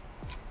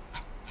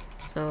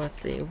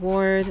let's see.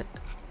 Ward.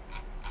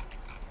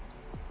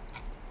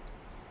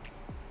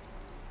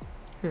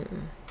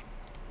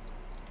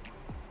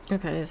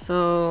 Okay,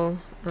 so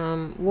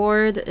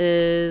ward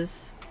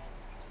is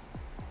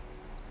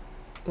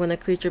when a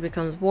creature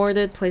becomes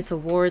warded, place a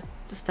ward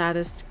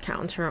status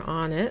counter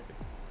on it.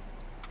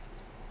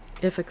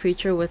 If a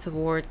creature with a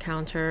ward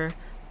counter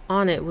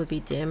on it would be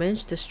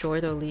damaged,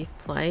 destroyed, or leave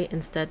play,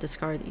 instead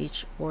discard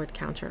each ward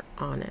counter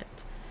on it.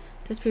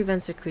 This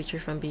prevents the creature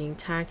from being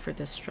tagged for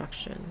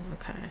destruction.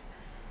 Okay.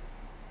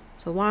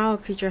 So while a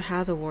creature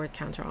has a ward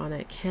counter on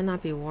it, it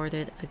cannot be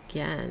warded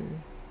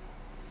again.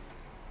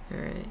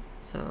 Alright,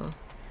 so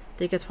I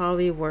think it's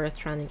probably worth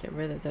trying to get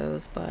rid of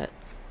those, but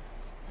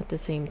at the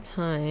same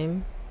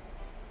time,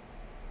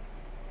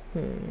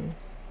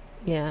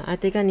 yeah, I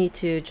think I need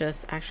to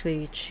just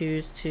actually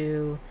choose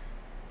to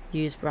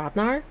use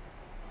Brabnar.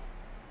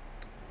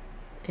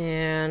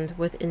 And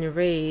with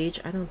Enrage,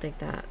 I don't think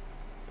that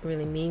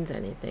really means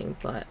anything,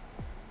 but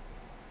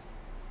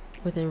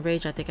with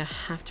Enrage, I think I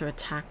have to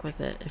attack with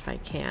it if I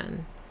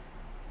can.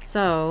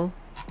 So,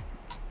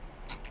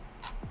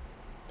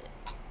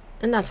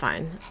 and that's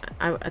fine.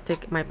 I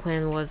think my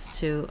plan was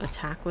to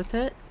attack with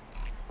it.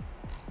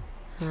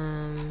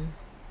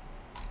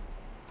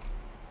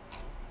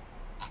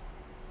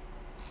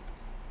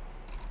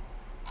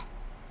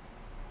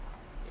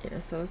 Yeah,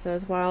 so it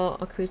says while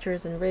a creature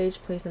is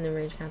enraged, place an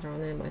enrage counter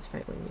on it. Must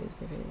fight when used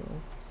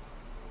available.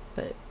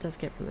 But it does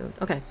get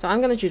removed. Okay, so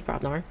I'm gonna choose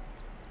Brabnar.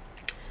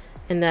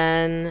 And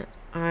then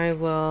I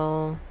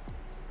will...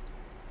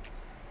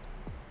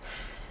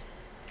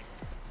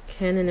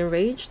 Can an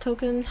enrage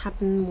token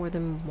happen more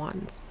than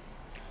once?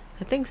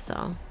 I think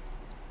so.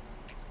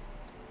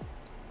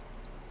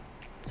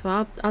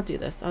 So I'll do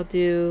this. I'll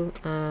do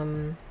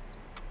I'll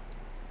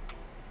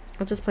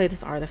just play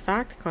this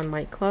artifact called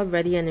Might Club,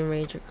 ready and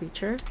enrage a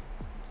creature.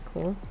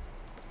 Cool.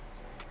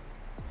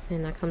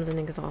 And that comes in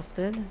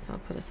exhausted, so I'll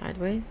put it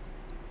sideways.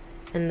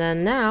 And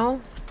then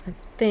now, I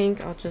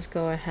think I'll just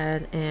go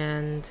ahead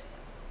and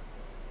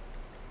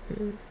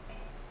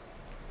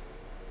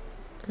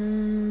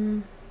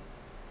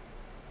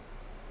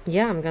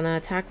yeah, I'm gonna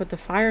attack with the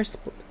fire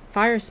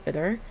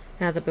spitter.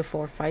 It has a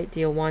before fight,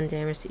 deal 1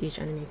 damage to each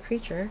enemy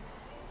creature.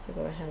 So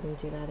go ahead and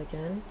do that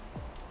again.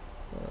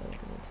 So I'm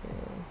gonna do,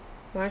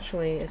 well,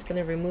 actually it's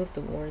gonna remove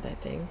the ward, I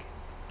think,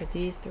 for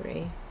these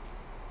 3,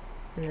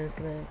 and then it's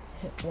gonna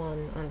hit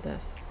 1 on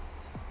this.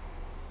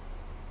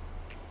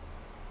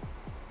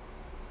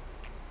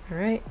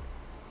 Alright,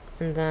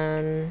 and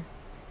then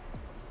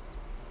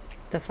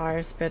the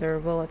fire spitter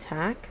will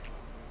attack,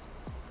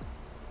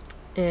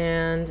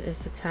 and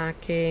it's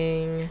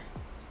attacking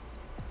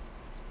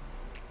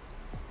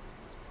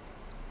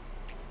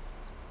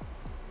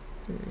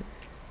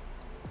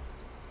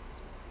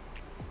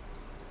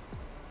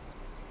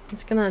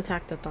it's gonna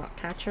attack the thought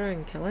catcher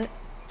and kill it,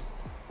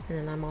 and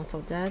then I'm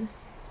also dead.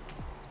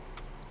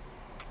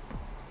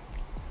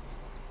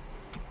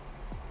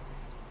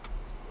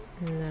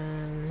 And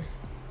then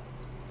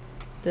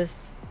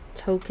this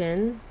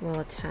token will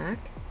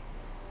attack,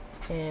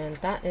 and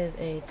that is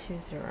a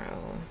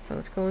 2/0. So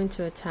it's going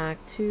to attack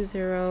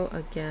 2/0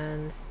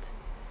 against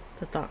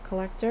the thought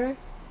collector,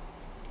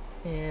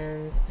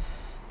 and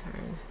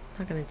darn, it's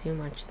not gonna do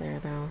much there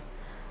though.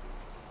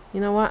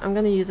 You know what? I'm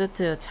gonna use it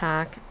to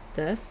attack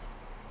this,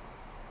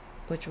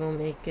 which will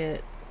make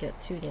it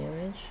get 2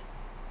 damage,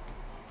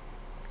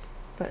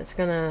 but it's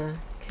gonna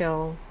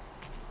kill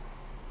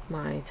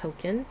my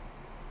token.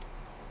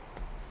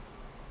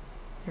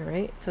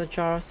 Alright, so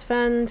Jarl's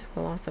Fend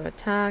will also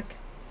attack.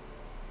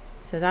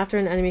 It says after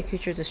an enemy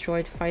creature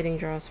destroyed fighting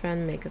Jarl's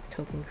Fend, make a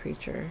token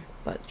creature,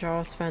 but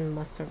Jarl's Fend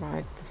must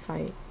survive the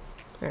fight.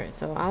 Alright,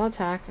 so I'll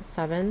attack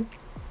 7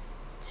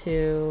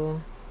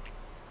 to,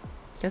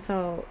 guess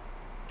I'll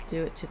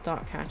do it to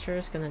Thought Catcher.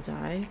 It's gonna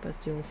die, but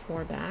it's doing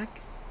 4 back.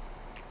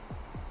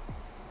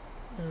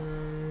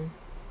 And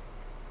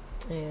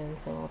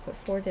so I'll put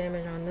 4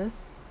 damage on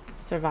this.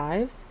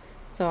 Survives.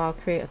 So I'll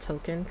create a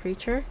token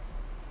creature.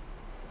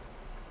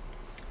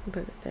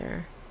 Put it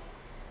there.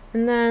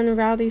 And then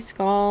Rowdy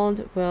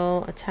Scald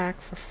will attack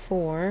for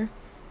 4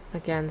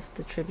 against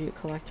the Tribute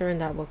Collector,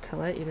 and that will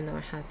kill it, even though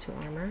it has 2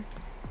 armor.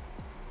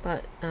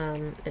 But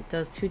it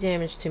does 2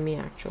 damage to me,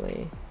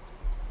 actually.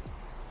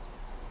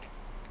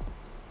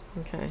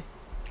 Okay.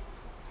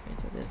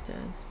 Alright, so this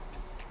dead.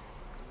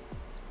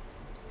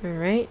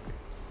 Alright.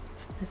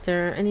 Is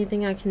there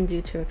anything I can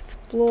do to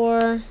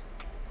explore?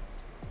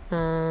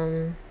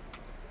 Don't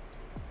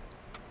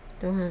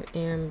have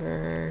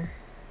amber.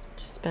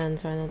 Just spend,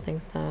 so I don't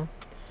think so.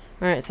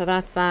 Alright, so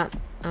that's that.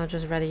 I'll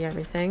just ready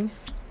everything.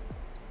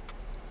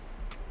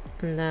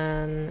 And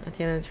then at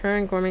the end of the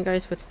turn,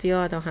 Gormangeist would steal.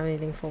 I don't have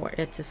anything for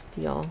it to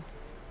steal.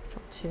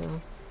 Drop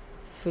 2.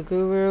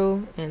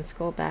 Fuguru and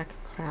Skullback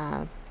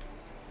Crab.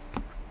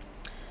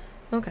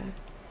 Okay.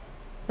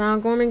 So now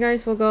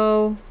Gormangeist will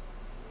go,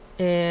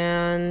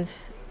 and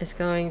it's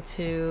going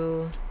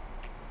to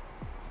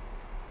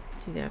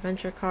do the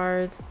adventure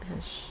cards. It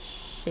has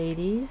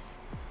Shadies.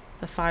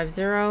 It's a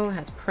 5/0. It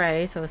has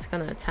Prey, so it's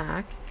going to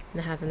attack. And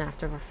it has an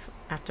after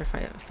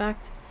fight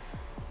effect.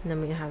 And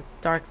then we have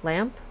Dark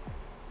Lamp.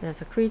 It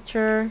has a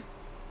creature.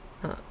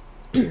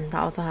 That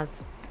also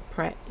has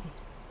prey.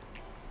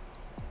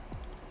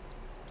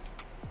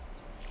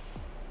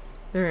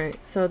 Alright,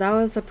 so that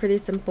was a pretty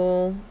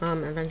simple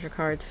adventure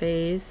card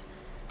phase.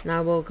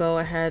 Now we'll go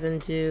ahead and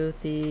do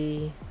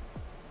the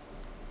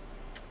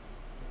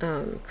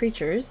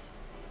creatures.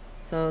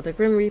 So the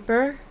Grim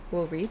Reaper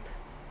will reap.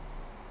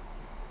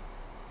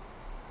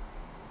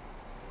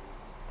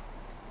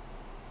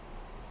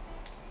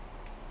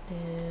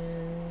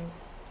 And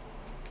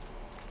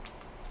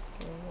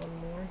one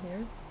more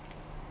here.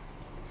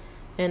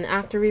 And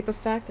after reap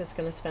effect, it's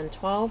going to spend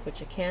 12,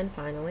 which it can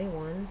finally.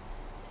 1,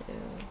 2,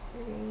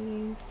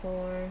 3,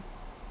 4,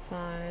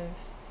 5,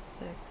 6,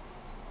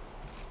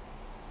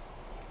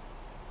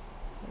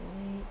 7, 8,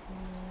 9,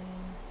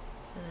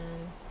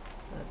 10,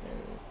 11,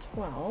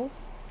 12.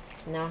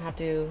 Now I have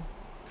to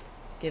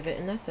give it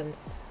an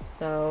essence.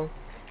 So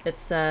it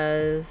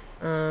says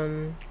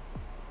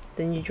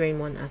then you drain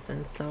 1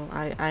 essence. So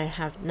I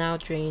have now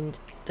drained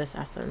this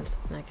essence,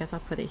 and I guess I'll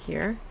put it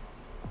here.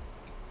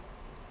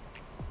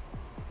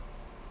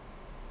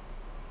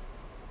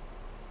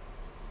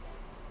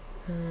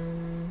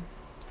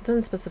 It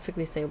doesn't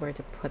specifically say where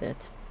to put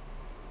it.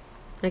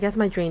 I guess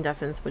my drained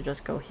essence would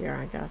just go here,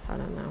 I guess. I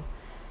don't know.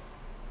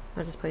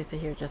 I'll just place it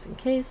here just in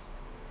case.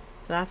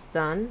 So that's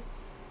done.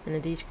 And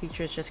then these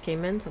creatures just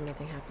came in, so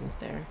nothing happens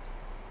there.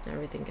 Now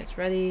everything gets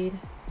readied.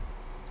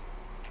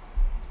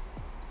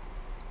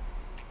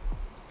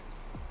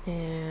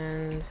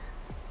 And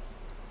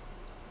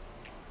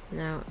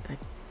now I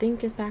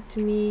think it's back to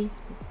me.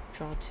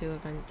 Draw 2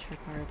 adventure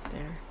cards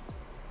there.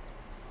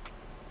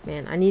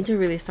 Man, I need to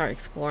really start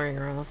exploring,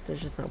 or else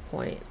there's just no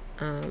point.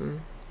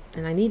 And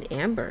I need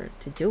amber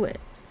to do it.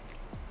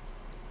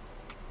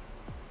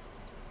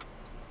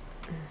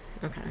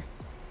 Okay.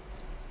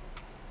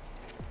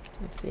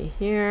 Let's see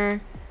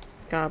here.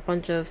 Got a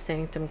bunch of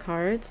Sanctum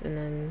cards, and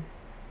then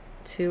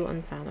 2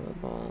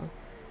 Unfathomable.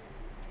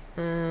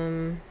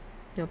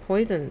 No,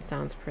 poison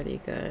sounds pretty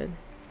good.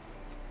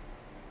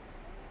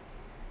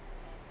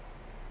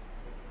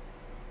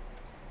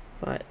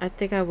 But I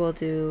think I will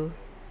do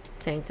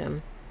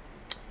Sanctum.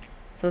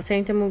 So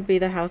Sanctum will be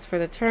the house for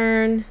the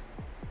turn.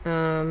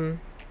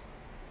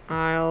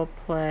 I'll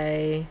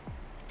play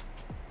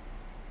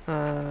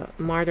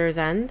Martyr's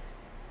End.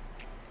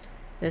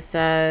 It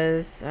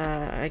says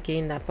I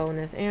gain that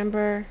bonus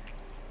amber.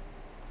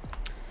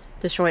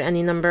 Destroy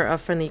any number of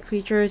friendly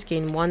creatures.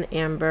 Gain 1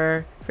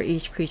 amber for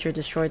each creature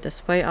destroyed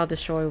this way. I'll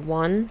destroy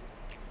 1,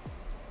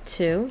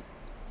 2.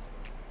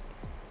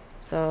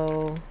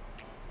 So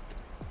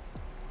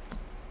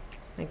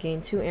I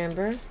gain 2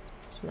 amber.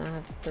 So now I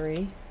have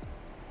 3.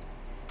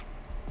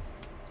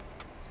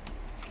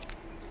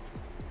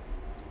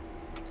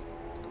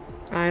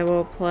 I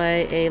will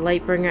play a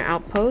Lightbringer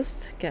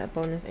Outpost. Get a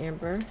bonus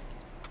amber.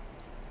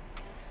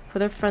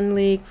 Put a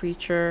friendly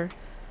creature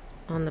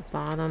on the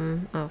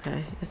bottom.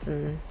 Okay, it's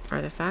an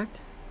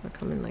artifact. It'll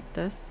come in like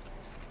this.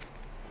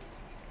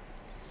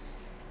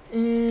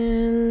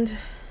 And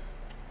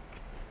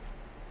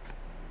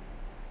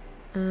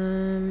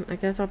I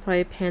guess I'll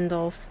play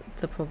Pandolf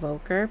the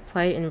Provoker.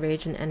 Play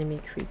enrage an enemy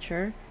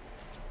creature.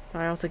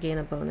 I also gain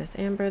a bonus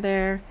amber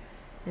there.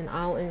 And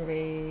I'll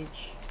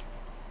enrage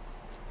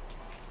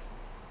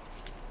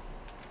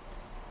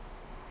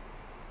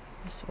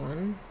this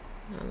one.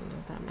 I don't know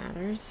if that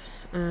matters.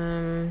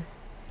 And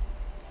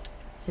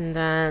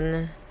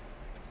then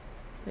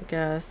I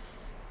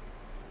guess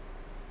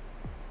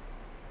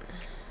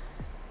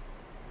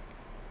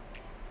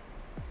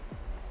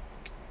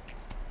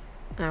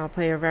I'll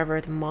play a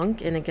Revered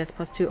Monk, and it gets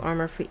 +2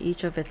 armor for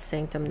each of its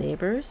Sanctum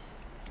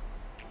neighbors.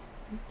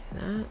 Do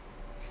that.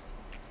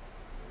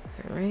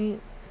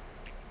 Alright.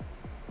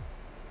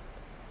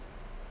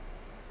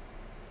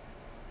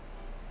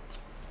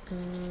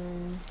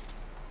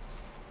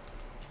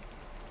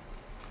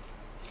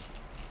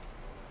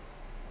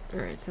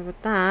 Alright, so with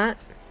that,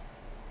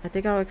 I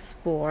think I'll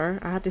explore.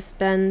 I have to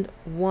spend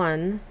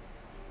 1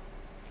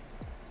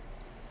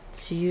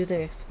 to use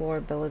an explore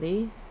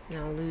ability.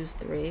 Now I'll lose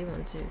 3.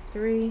 1, 2,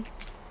 3.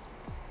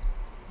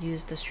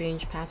 Use the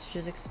Strange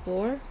Passages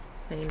Explore,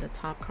 playing the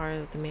top card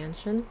of the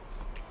mansion.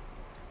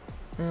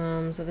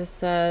 So this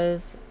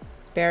says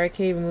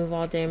barricade, remove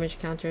all damage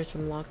counters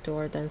from locked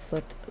door, then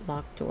flip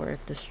locked door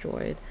if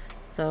destroyed.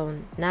 So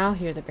now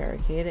here's a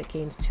barricade. It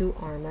gains 2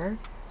 armor.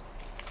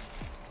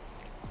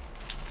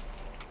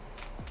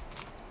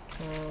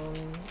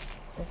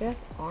 I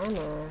guess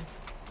armor.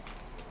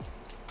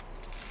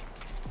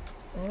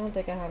 I don't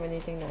think I have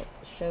anything that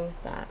shows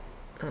that,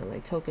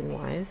 like token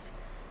wise.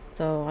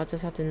 So I'll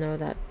just have to know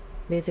that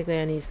basically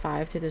I need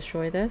 5 to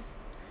destroy this.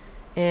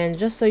 And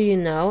just so you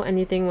know,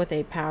 anything with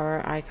a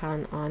power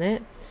icon on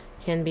it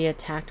can be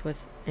attacked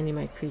with any of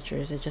my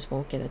creatures. It just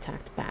won't get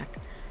attacked back.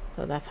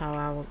 So that's how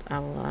I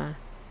will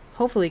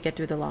hopefully get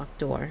through the locked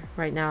door.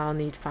 Right now I'll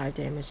need 5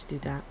 damage to do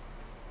that.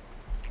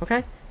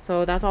 Okay,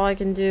 so that's all I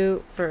can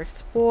do for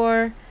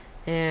explore,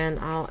 and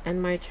I'll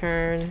end my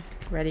turn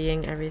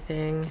readying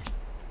everything.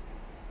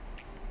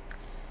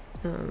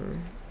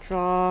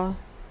 Draw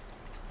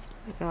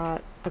I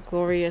got a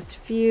glorious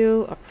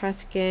few, a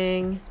press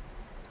gang,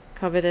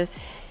 covetous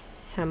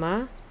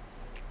Hema,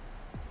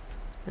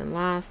 and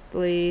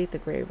lastly the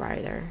Grey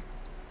Rider.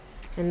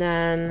 And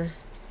then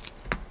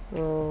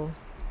we'll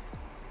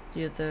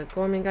use the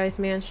Gormangeist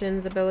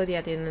Mansion's ability.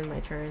 At the end of my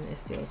turn, it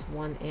steals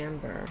 1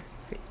 amber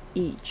for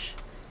each.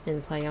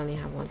 In play, I only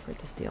have 1 for it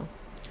to steal.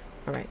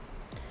 Alright,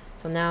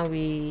 so now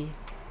we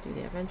do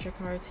the adventure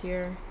cards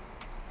here.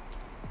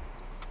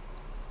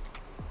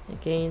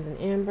 It gains an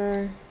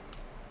amber.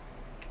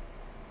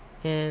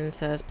 And it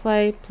says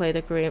play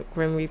the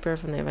Grim Reaper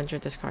from the adventure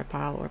discard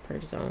pile or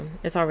purge zone.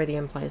 It's already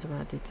in play, so I'm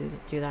going to have to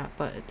do that,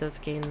 but it does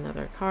gain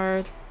another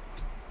card.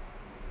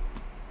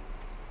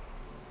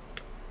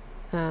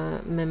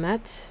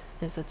 Mehmet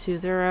is a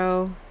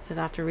 2/0. It says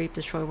after reap,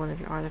 destroy 1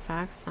 of your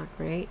artifacts. Not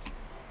great.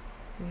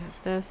 We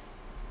have this.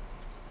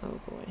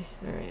 Oh boy.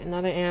 Alright,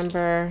 another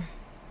amber.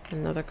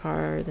 Another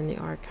card in the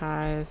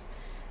archive.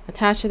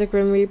 Attached to the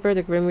Grim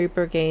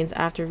Reaper gains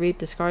after reap,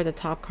 discard the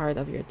top card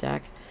of your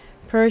deck.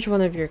 Purge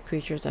 1 of your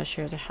creatures that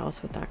shares a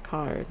house with that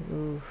card.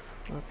 Oof.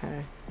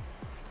 Okay.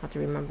 Have to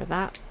remember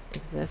that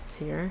exists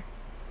here.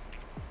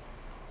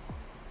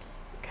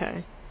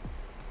 Okay.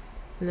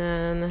 And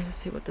then let's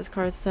see what this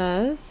card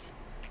says.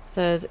 It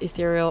says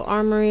Ethereal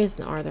Armory is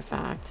an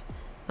artifact.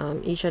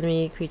 Each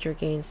enemy creature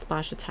gains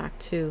splash attack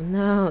 2.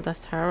 No,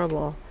 that's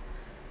terrible.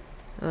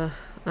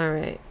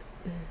 Alright.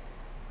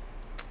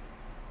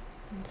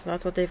 So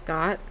that's what they've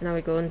got. Now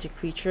we go into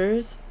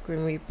creatures.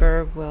 Grim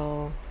Reaper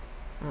will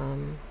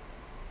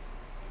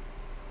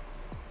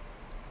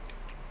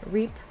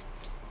reap.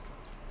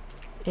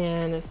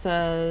 And it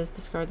says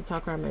discard the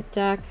top card of my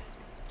deck.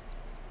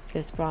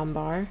 It's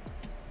Brombar.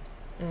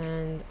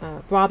 And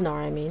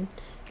Brobnar, I mean.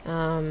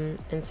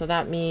 And so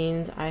that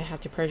means I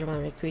have to purge 1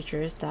 of my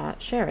creatures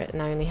that share it.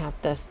 And I only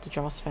have this to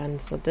draw Sven.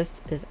 So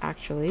this is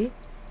actually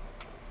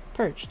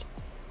purged.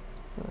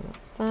 So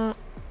that's that.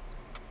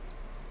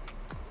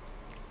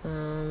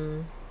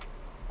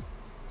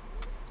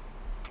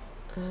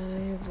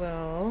 I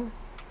will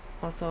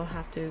also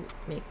have to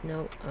make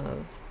note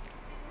of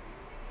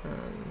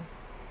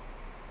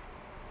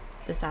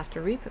this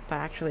after reap, but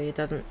actually it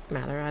doesn't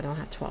matter. I don't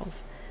have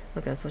 12.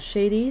 Okay, so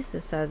Shades,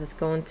 it says it's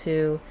going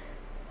to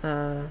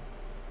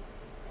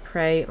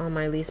prey on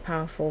my least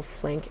powerful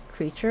flank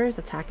creatures,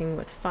 attacking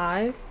with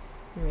 5.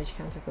 The rage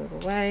counter goes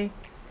away.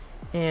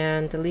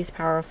 And the least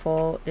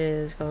powerful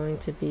is going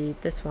to be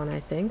this one, I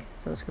think.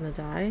 So it's going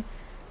to die.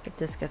 But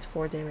this gets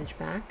 4 damage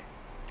back.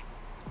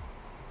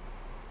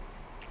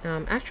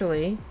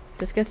 Actually,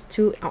 this gets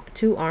 2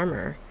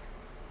 armor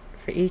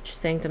for each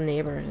Sanctum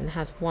neighbor, and it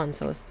has 1,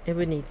 so it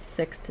would need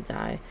 6 to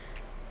die.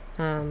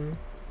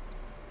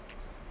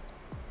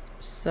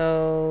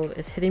 So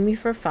it's hitting me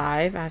for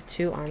 5. I have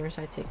 2 armor,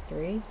 so I take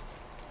 3.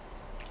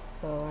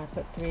 So I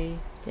put 3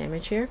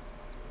 damage here.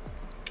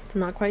 So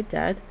not quite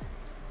dead.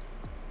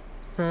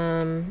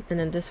 And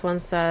then this one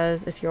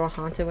says if you're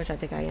haunted, which I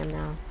think I am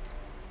now.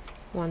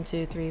 1,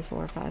 2, 3,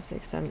 4, 5,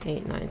 6, 7,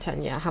 8, 9,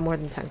 10. Yeah, I have more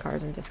than 10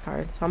 cards in this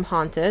card. So I'm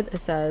haunted. It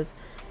says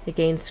it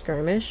gains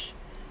skirmish.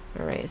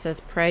 Alright, it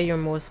says prey your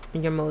most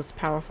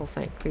powerful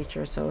flank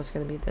creature. So it's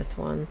gonna be this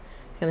one.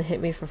 It's gonna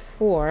hit me for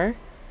 4.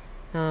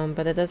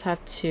 But it does have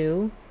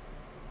 2.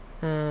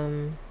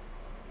 Well,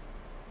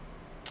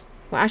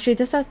 actually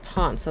this has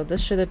taunt, so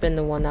this should have been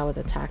the one that was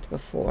attacked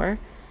before.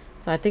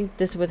 So I think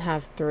this would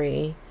have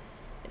 3.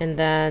 And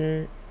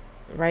then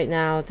right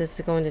now this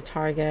is going to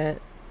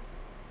target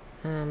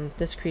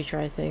this creature,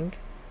 I think.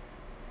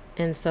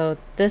 And so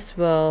this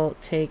will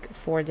take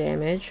 4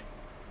 damage.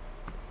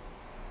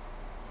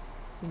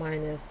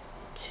 Minus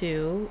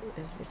 2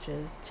 which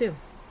is 2.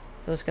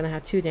 So it's gonna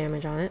have 2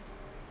 damage on it.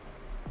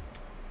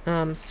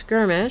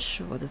 Skirmish,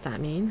 what does that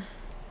mean?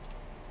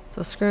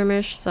 So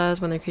skirmish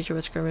says when the creature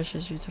with skirmish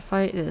is used to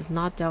fight, it is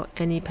not dealt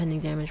any pending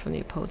damage from the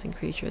opposing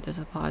creature. This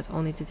applies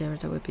only to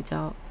damage that would be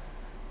dealt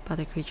by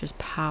the creature's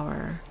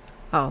power.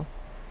 Oh,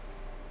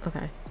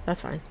 okay,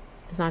 that's fine.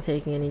 It's not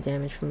taking any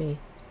damage from me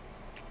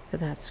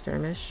because it has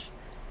skirmish.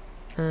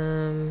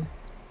 Alright,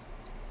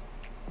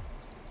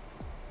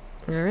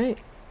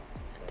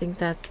 I think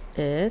that's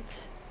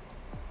it.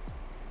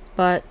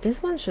 But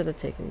this one should have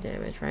taken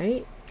damage,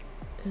 right?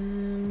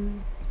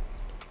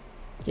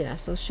 Yeah,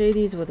 so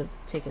Shades would have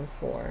taken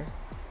 4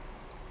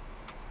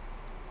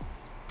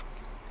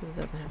 because it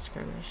doesn't have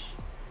skirmish.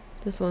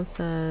 This one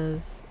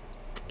says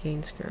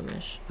gain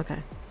skirmish.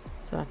 Okay,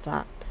 so that's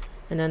that.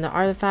 And then the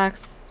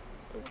artifacts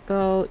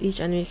go. Each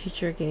enemy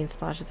creature gains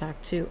splash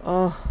attack 2.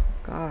 Oh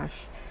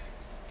gosh.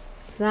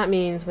 So that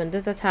means when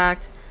this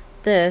attacked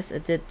this,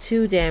 it did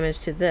 2 damage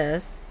to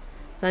this.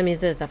 So that means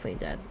this is definitely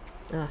dead.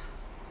 Ugh.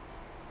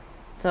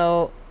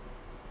 So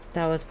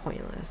that was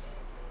pointless.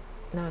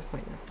 That was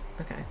pointless.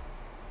 Okay.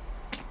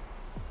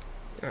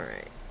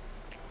 Alright.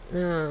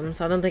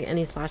 So I don't think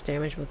any splash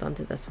damage was done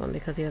to this one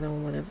because the other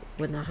one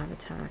would not have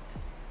attacked.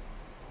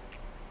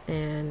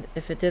 And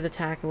if it did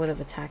attack, it would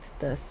have attacked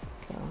this.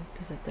 So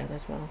this is dead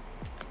as well.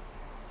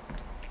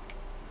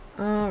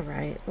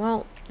 Alright.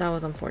 Well, that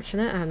was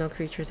unfortunate. I have no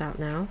creatures out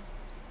now.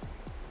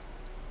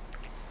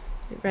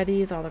 It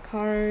readies all the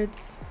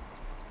cards.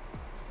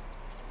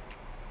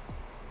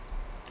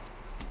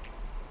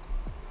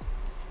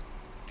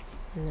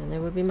 And then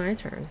it would be my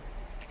turn.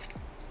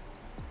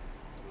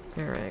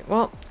 Alright,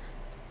 well,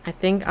 I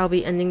think I'll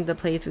be ending the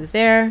playthrough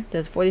there.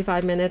 There's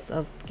 45 minutes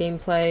of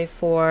gameplay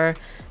for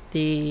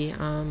the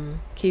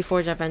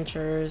Keyforge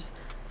Adventures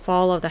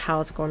Fall of the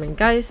House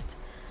Gormangeist.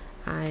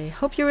 I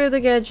hope you were able to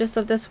get a gist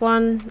of this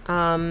one.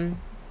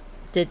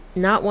 Did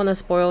not want to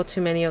spoil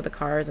too many of the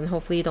cards, and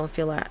hopefully you don't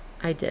feel that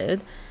I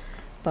did.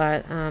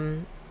 But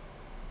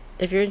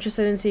if you're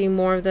interested in seeing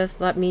more of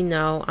this, let me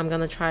know. I'm going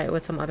to try it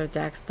with some other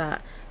decks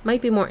that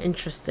might be more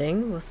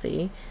interesting. We'll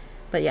see.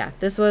 But yeah,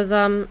 this was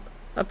a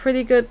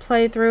pretty good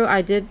playthrough.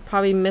 I did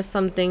probably miss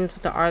some things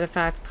with the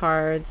artifact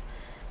cards.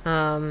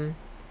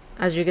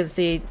 As you can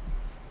see,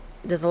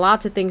 there's a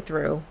lot to think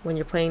through when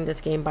you're playing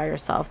this game by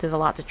yourself. There's a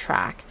lot to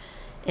track.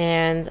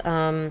 And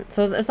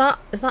so it's not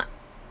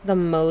the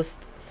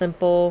most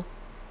simple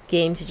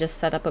game to just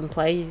set up and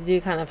play. You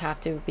do kind of have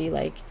to be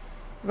like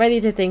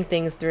ready to think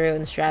things through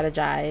and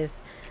strategize,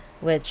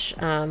 which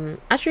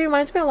actually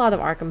reminds me a lot of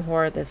Arkham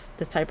Horror, this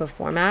type of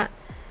format,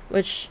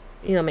 which,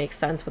 you know, makes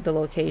sense with the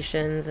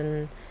locations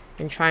and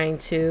trying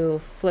to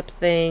flip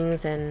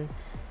things and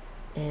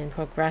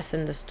progress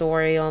in the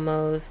story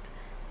almost.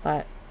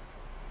 But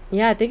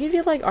yeah, I think if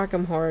you like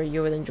Arkham Horror,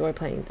 you would enjoy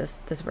playing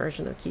this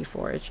version of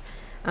Keyforge.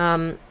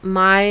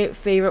 My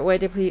favorite way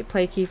to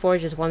play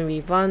Keyforge is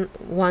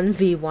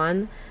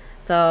 1v1.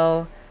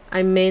 So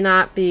I may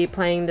not be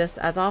playing this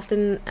as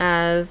often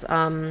as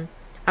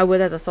I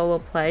would as a solo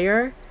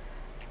player,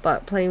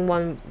 but playing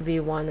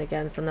 1v1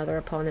 against another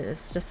opponent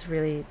is just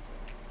really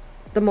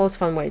the most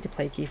fun way to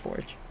play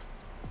Keyforge.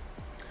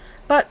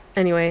 But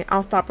anyway,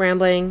 I'll stop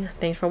rambling.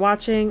 Thanks for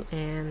watching,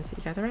 and see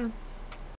you guys around.